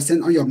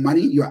 5% on your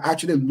money, you're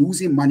actually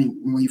losing money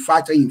when you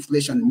factor in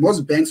inflation.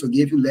 Most banks will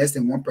give you less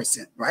than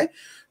 1%, right?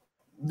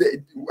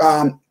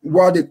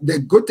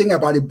 The good thing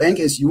about the bank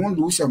is you won't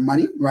lose your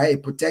money, right?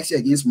 It protects you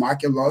against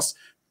market loss.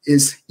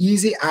 It's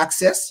easy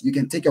access. You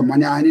can take your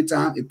money out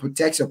anytime. It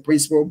protects your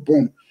principal,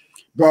 boom.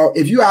 But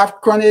if you have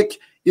chronic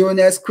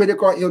illness,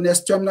 critical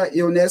illness, terminal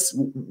illness,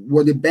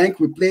 will the bank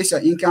replace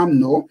your income?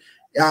 No.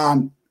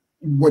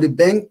 Will the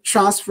bank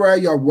transfer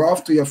your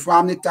wealth to your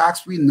family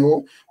tax-free?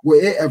 No.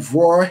 Will it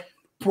avoid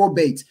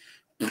probate?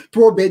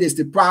 Probate is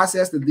the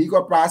process, the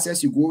legal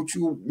process you go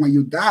through when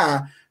you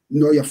die.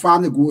 Your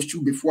family goes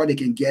through before they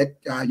can get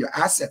your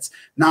assets.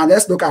 Now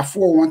let's look at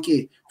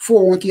 401k.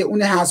 401k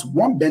only has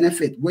one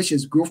benefit, which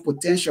is growth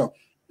potential.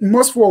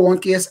 Most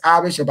 401ks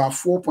average about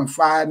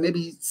 4.5,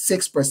 maybe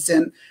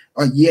 6%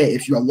 a year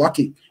if you're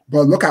lucky.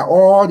 But look at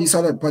all these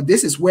other, but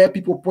this is where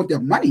people put their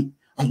money.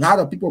 A lot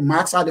of people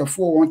max out their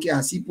 401k.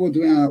 I see people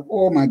doing,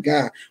 oh my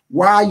God,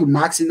 why are you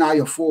maxing out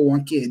your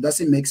 401k? It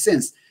doesn't make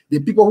sense. The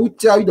people who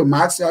tell you to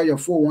max out your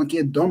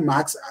 401k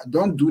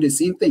don't do the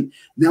same thing.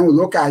 Then we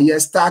look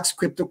at stocks,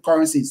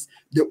 cryptocurrencies.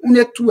 The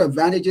only 2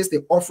 advantages they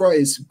offer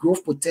is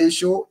growth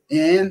potential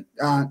and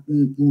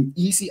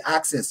easy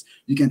access.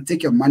 You can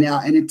take your money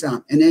out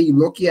anytime. And then you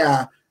look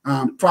at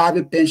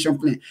private pension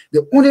plan.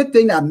 The only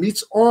thing that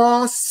meets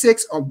all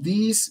 6 of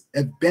these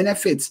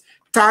benefits,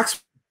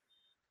 tax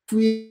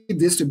free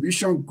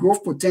distribution,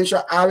 growth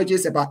potential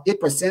averages about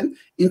 8%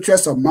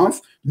 interest a month,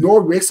 no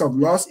risk of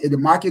loss. If the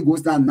market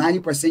goes down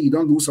 90%, you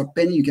don't lose a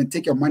penny. You can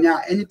take your money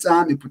out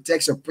anytime. It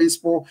protects your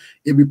principal.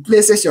 It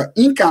replaces your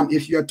income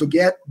if you're to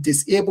get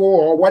disabled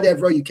or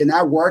whatever. You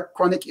cannot work,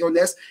 chronic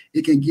illness.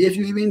 It can give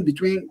you even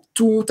between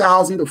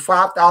 $2,000 to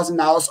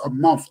 $5,000 a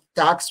month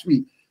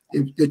tax-free.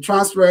 It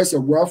transfers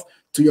your wealth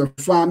to your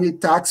family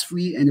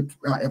tax-free and it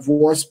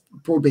avoids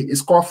probate.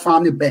 It's called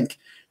family bank.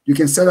 You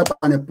can set up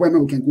an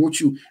appointment. We can go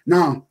through.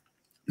 Now,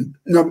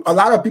 a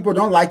lot of people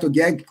don't like to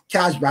get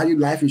cash value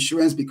life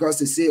insurance because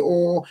they say,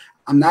 oh,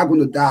 I'm not going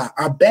to die.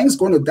 Our bank's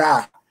going to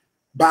die.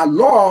 By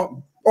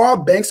law, all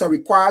banks are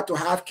required to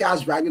have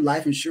cash value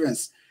life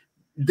insurance.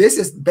 This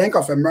is Bank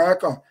of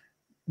America.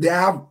 They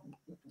have,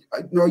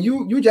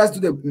 you just do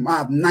the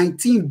math,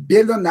 $19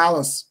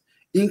 billion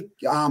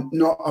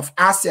of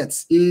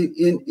assets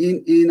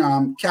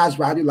in cash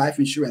value life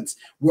insurance.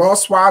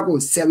 Wells Fargo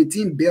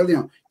 17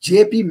 billion,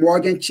 JP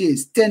Morgan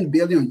Chase 10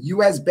 billion,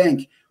 US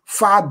Bank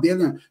 5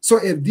 billion. So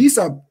if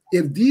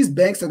these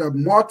banks are the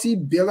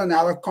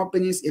multi-billion-dollar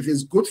companies, if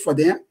it's good for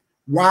them,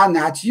 why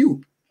not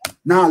you?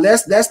 Now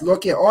let's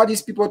look at all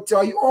these people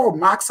tell you, oh,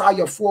 max out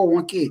your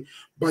 401k,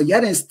 but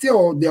yet and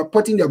still they're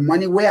putting the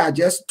money where I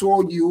just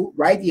told you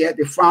right here,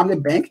 the family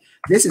bank.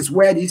 This is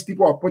where these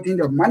people are putting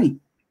their money,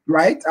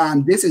 right?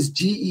 This is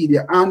GE,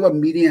 the annual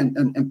meeting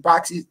and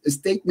proxy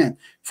statement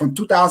from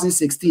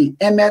 2016.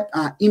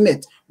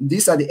 Emmett,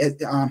 these are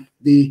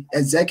the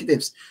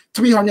executives,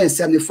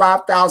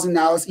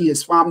 $375,000 in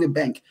his family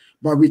bank.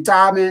 But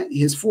retirement,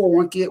 his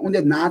 401k,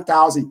 only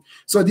 9,000.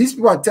 So these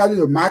people are telling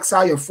you to max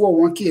out your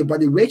 401k,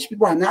 but the rich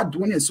people are not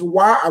doing it. So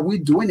why are we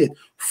doing it?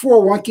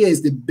 401k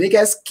is the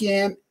biggest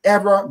scam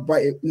ever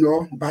by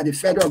the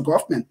federal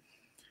government.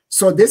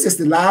 So this is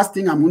the last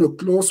thing I'm going to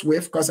close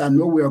with, because I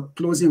know we're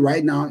closing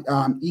right now.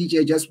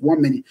 EJ, just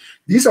 1 minute.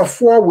 These are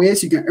 4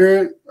 ways you can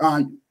earn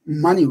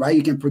money, right?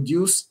 You can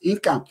produce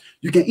income.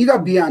 You can either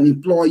be an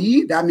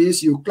employee, that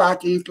means you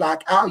clock in,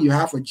 clock out, you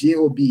have a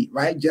job,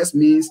 right? Just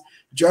means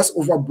just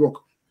over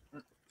broke.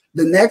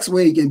 The next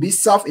way, you can be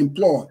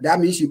self-employed. That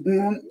means you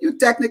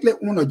technically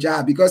own a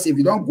job, because if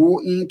you don't go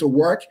into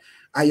work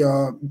at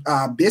your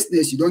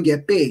business, you don't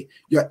get paid.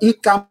 Your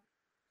income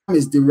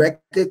is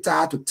directly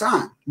tied to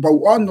time. But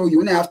we all know you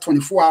only have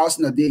 24 hours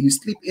in a day. You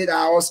sleep 8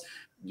 hours,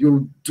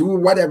 you do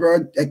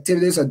whatever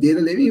activities or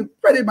daily living, you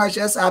pretty much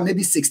just have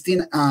maybe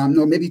 16,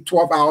 maybe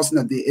 12 hours in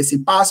a day. It's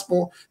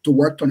impossible to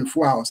work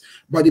 24 hours.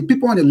 But the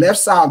people on the left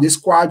side of this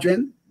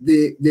quadrant,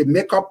 they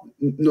make up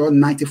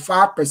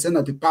 95%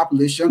 of the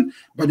population,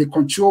 but they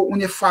control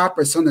only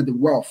 5% of the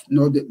wealth.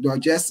 They're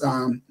just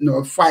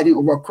fighting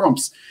over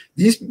crumbs.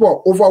 These people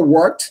are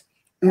overworked,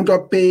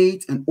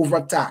 underpaid, and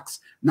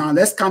overtaxed. Now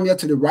let's come here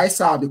to the right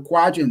side of the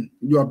quadrant.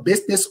 Your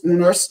business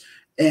owners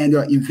and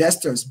your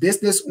investors.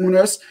 Business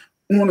owners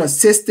own a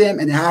system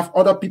and have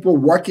other people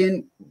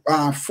working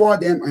for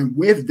them and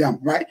with them,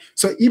 right?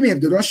 So even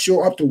if they don't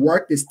show up to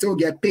work, they still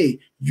get paid.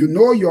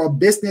 You're a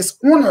business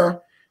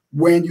owner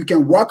when you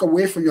can walk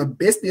away from your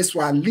business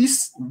for at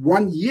least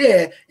 1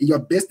 year and your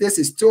business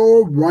is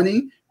still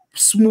running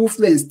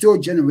smoothly and still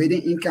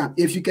generating income.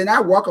 If you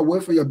cannot walk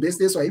away from your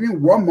business or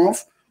even 1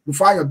 month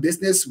before your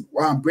business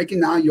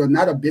breaking down, you're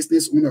not a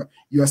business owner,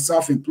 you're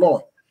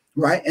self-employed,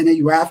 right? And then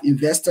you have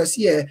investors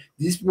here.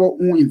 These people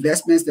own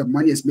investments, the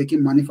money is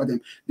making money for them.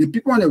 The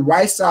people on the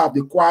right side of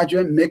the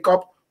quadrant make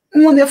up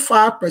only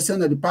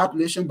 5% of the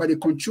population, but they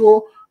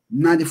control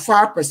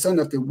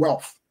 95% of the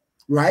wealth,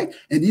 right?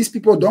 And these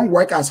people don't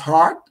work as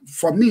hard.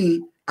 For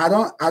me, I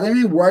don't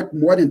even work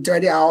more than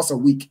 30 hours a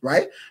week,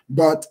 right?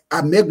 But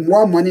I make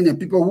more money than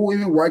people who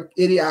even work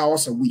 80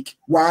 hours a week.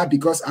 Why?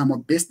 Because I'm a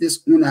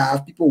business owner. I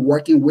have people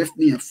working with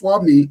me and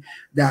for me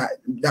that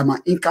my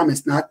income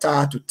is not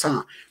tied to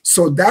time.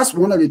 So that's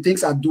one of the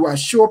things I do. I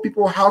show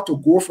people how to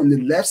go from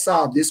the left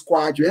side of this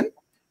quadrant.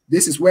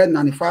 This is where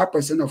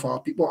 95% of our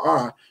people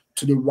are,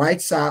 to the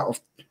right side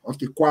of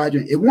the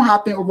quadrant. It won't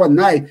happen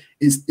overnight.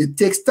 It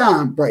takes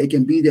time, but it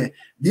can be there.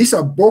 These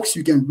are books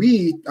you can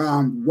read.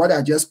 What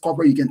I just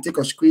covered, you can take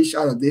a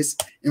screenshot of this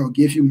and it'll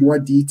give you more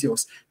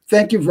details.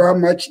 Thank you very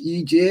much,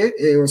 EJ.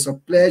 It was a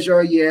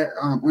pleasure here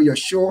on your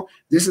show.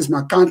 This is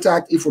my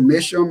contact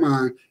information,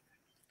 my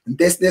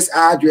business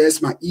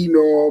address, my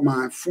email,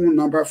 my phone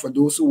number for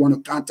those who want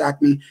to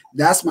contact me.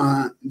 That's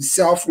my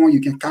cell phone.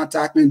 You can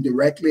contact me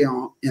directly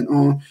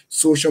on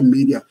social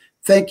media.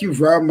 Thank you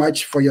very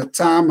much for your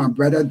time, my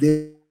brother.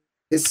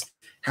 This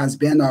has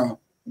been a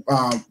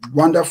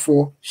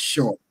wonderful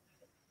show.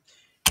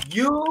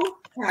 You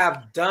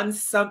have done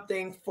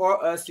something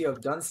for us. You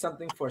have done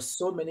something for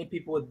so many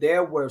people.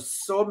 There were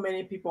so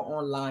many people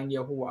online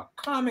here who are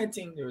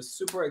commenting. They're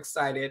super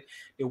excited.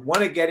 They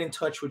want to get in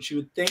touch with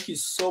you. Thank you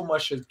so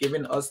much for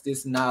giving us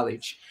this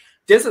knowledge.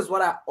 This is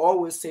what I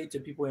always say to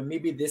people, and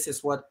maybe this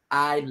is what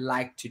I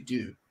like to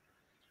do.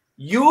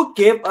 You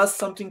give us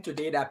something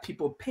today that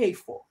people pay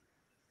for.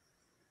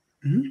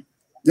 Mm-hmm.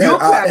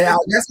 Yeah,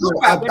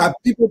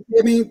 people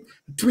pay me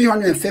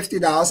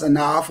 $350 an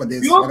hour for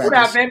this. You could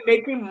have been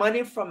making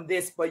money from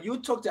this, but you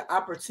took the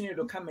opportunity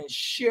to come and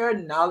share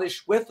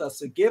knowledge with us,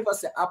 to give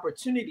us the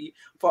opportunity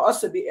for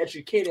us to be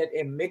educated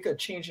and make a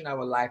change in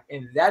our life.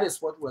 And that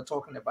is what we're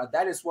talking about.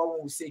 That is what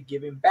when we say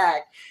giving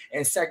back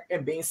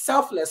and being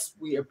selfless,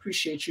 we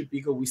appreciate you,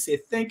 because we say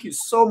thank you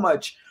so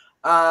much.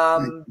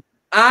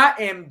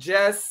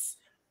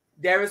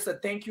 There is a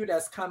thank you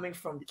that's coming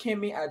from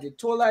Kimmy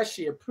Aditola.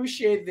 She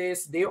appreciates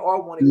this. They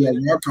all want to get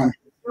in contact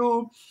with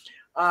you.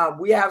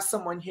 We have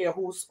someone here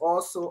who's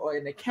also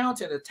an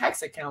accountant, a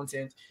tax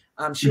accountant.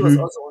 She was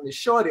also on the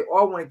show. They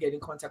all want to get in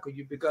contact with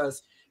you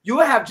because you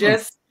have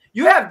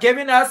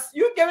given us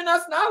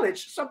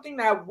knowledge, something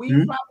that we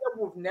probably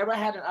would never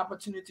had an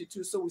opportunity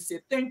to. So we say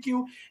thank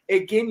you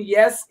again.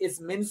 Yes, it's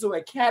Minzo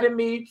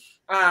Academy.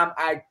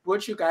 I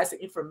brought you guys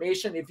the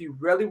information. If you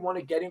really want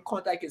to get in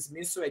contact, it's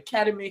Minzo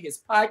Academy. His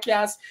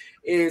podcast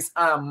is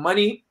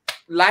Money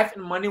Life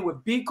and Money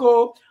with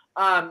Beko.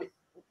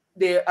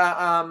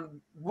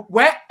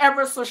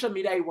 Wherever social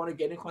media you want to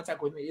get in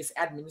contact with me is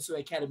at Minnesota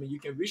Academy. You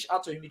can reach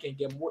out to him, you can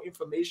get more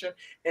information,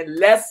 and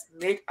let's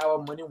make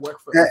our money work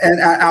for us.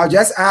 And I'll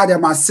just add that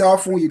my cell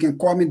phone, you can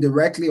call me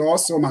directly.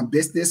 Also, my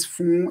business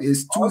phone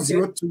is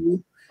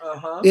 202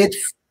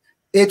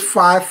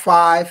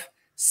 855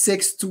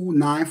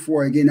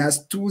 6294. Again,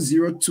 that's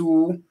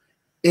 202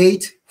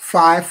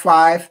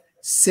 855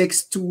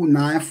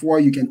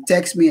 6294. You can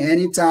text me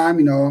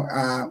anytime.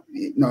 I'll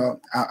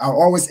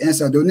always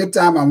answer. The only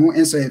time I won't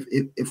answer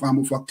if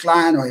I'm with a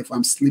client or if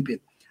I'm sleeping,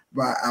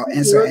 but I'll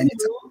answer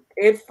anytime.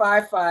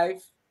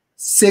 855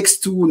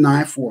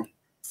 6294.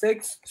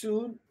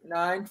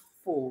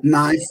 6294.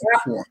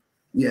 94.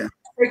 Yeah.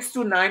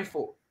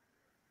 6294.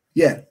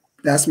 Yeah,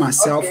 that's my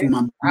cell phone.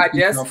 I'm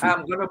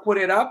gonna put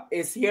it up.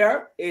 It's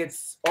here.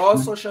 It's all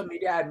social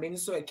media at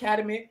Minnesota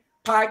Academy.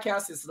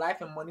 Podcast is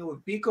Life and Money with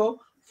Beko.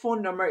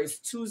 Phone number is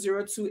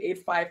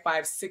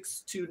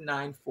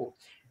 202-855-6294.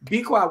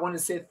 Beko, I want to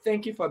say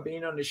thank you for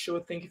being on the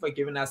show. Thank you for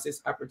giving us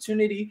this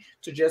opportunity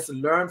to just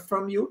learn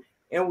from you.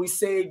 And we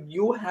say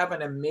you have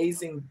an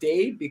amazing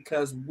day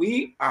because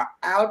we are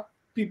out.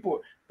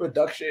 People,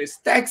 production is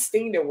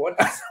texting. They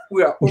want us.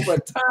 We are over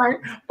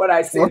time. But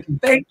I say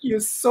thank you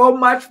so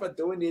much for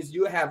doing this.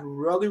 You have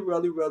really,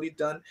 really, really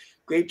done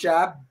great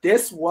job.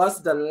 This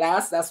was the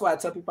last. That's why I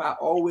tell people I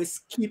always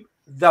keep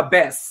the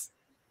best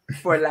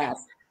for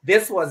last.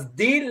 This was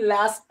the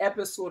last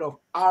episode of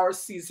our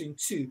season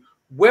 2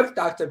 with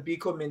Dr.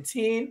 Beko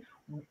Maintein.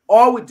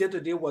 All we did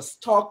today was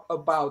talk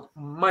about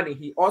money.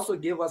 He also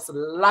gave us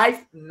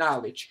life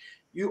knowledge.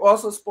 You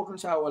also spoke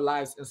into our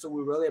lives, and so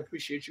we really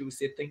appreciate you. We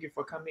say thank you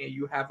for coming, and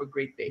you have a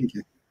great day. Thank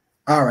you.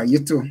 All right, you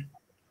too.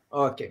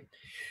 Okay.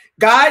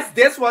 Guys,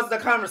 this was the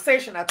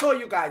conversation. I told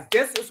you guys,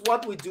 this is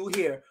what we do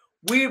here.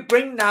 We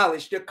bring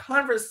knowledge. The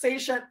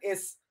conversation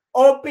is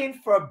open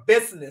for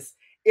business.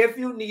 If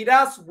you need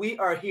us, we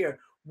are here.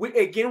 We're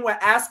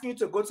asking you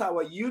to go to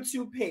our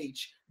YouTube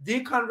page, The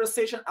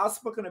Conversation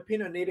Outspoken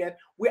Opinionated.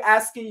 We're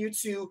asking you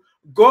to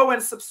go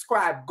and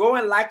subscribe, go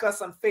and like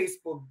us on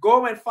Facebook,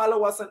 go and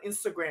follow us on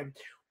Instagram.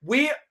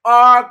 We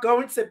are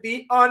going to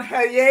be on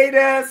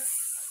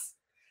hiatus.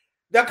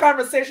 The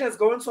conversation is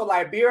going to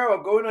Liberia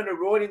or going on the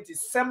road in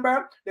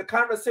December. The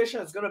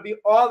conversation is going to be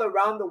all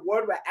around the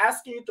world. We're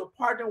asking you to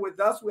partner with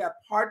us. We have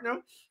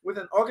partnered with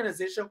an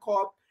organization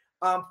called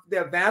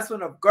the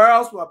Advancement of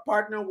Girls. We're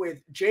partnering with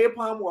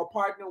J-Palm. We're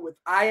partnering with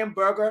I Am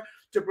Burger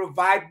to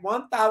provide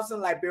 1,000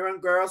 Liberian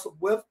girls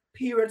with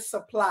period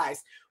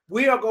supplies.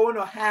 We are going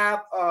to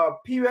have a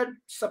period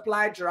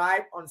supply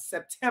drive on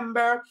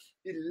September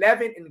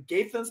 11 in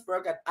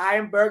Gaithersburg at I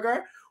Am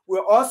Burger.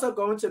 We're also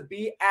going to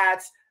be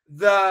at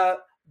the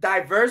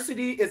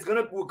Diversity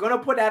we're gonna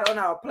put that on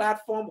our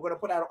platform. We're gonna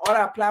put that on all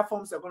our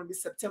platforms. They're going to be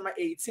September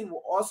 18. We're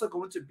also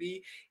going to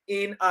be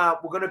in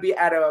we're going to be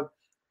at a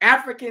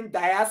African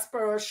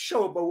diaspora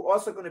show, but we're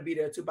also going to be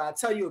there too. But I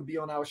tell you, it'll be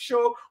on our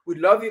show. We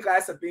love you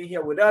guys for being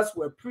here with us.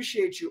 We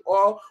appreciate you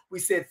all. We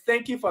say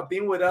thank you for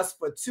being with us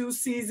for 2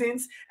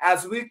 seasons.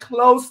 As we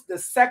close the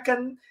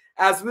second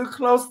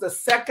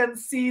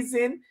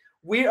season,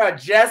 we are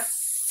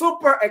just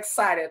super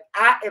excited.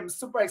 I am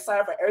super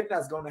excited for everything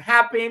that's going to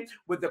happen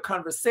with the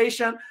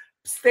conversation.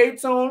 Stay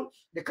tuned.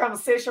 The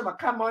conversation will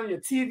come on your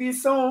TV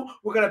soon.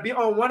 We're going to be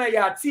on one of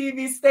your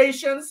TV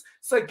stations.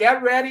 So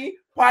get ready.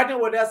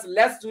 Partner with us.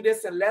 Let's do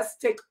this and let's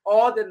take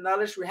all the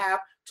knowledge we have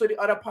to the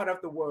other part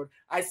of the world.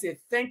 I say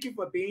thank you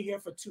for being here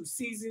for 2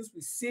 seasons.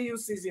 We see you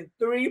season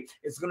 3.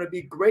 It's going to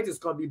be great. It's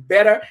going to be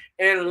better.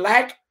 And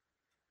like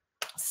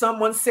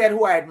someone said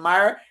who I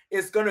admire,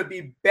 it's going to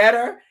be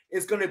better.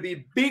 It's going to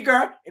be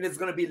bigger and it's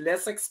going to be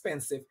less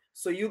expensive.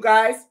 So you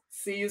guys,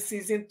 see you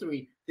season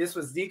 3. This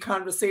was The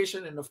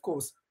Conversation. And of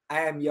course,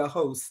 I am your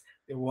host,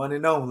 the one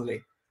and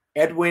only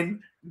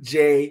Edwin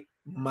J.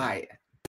 Meyer.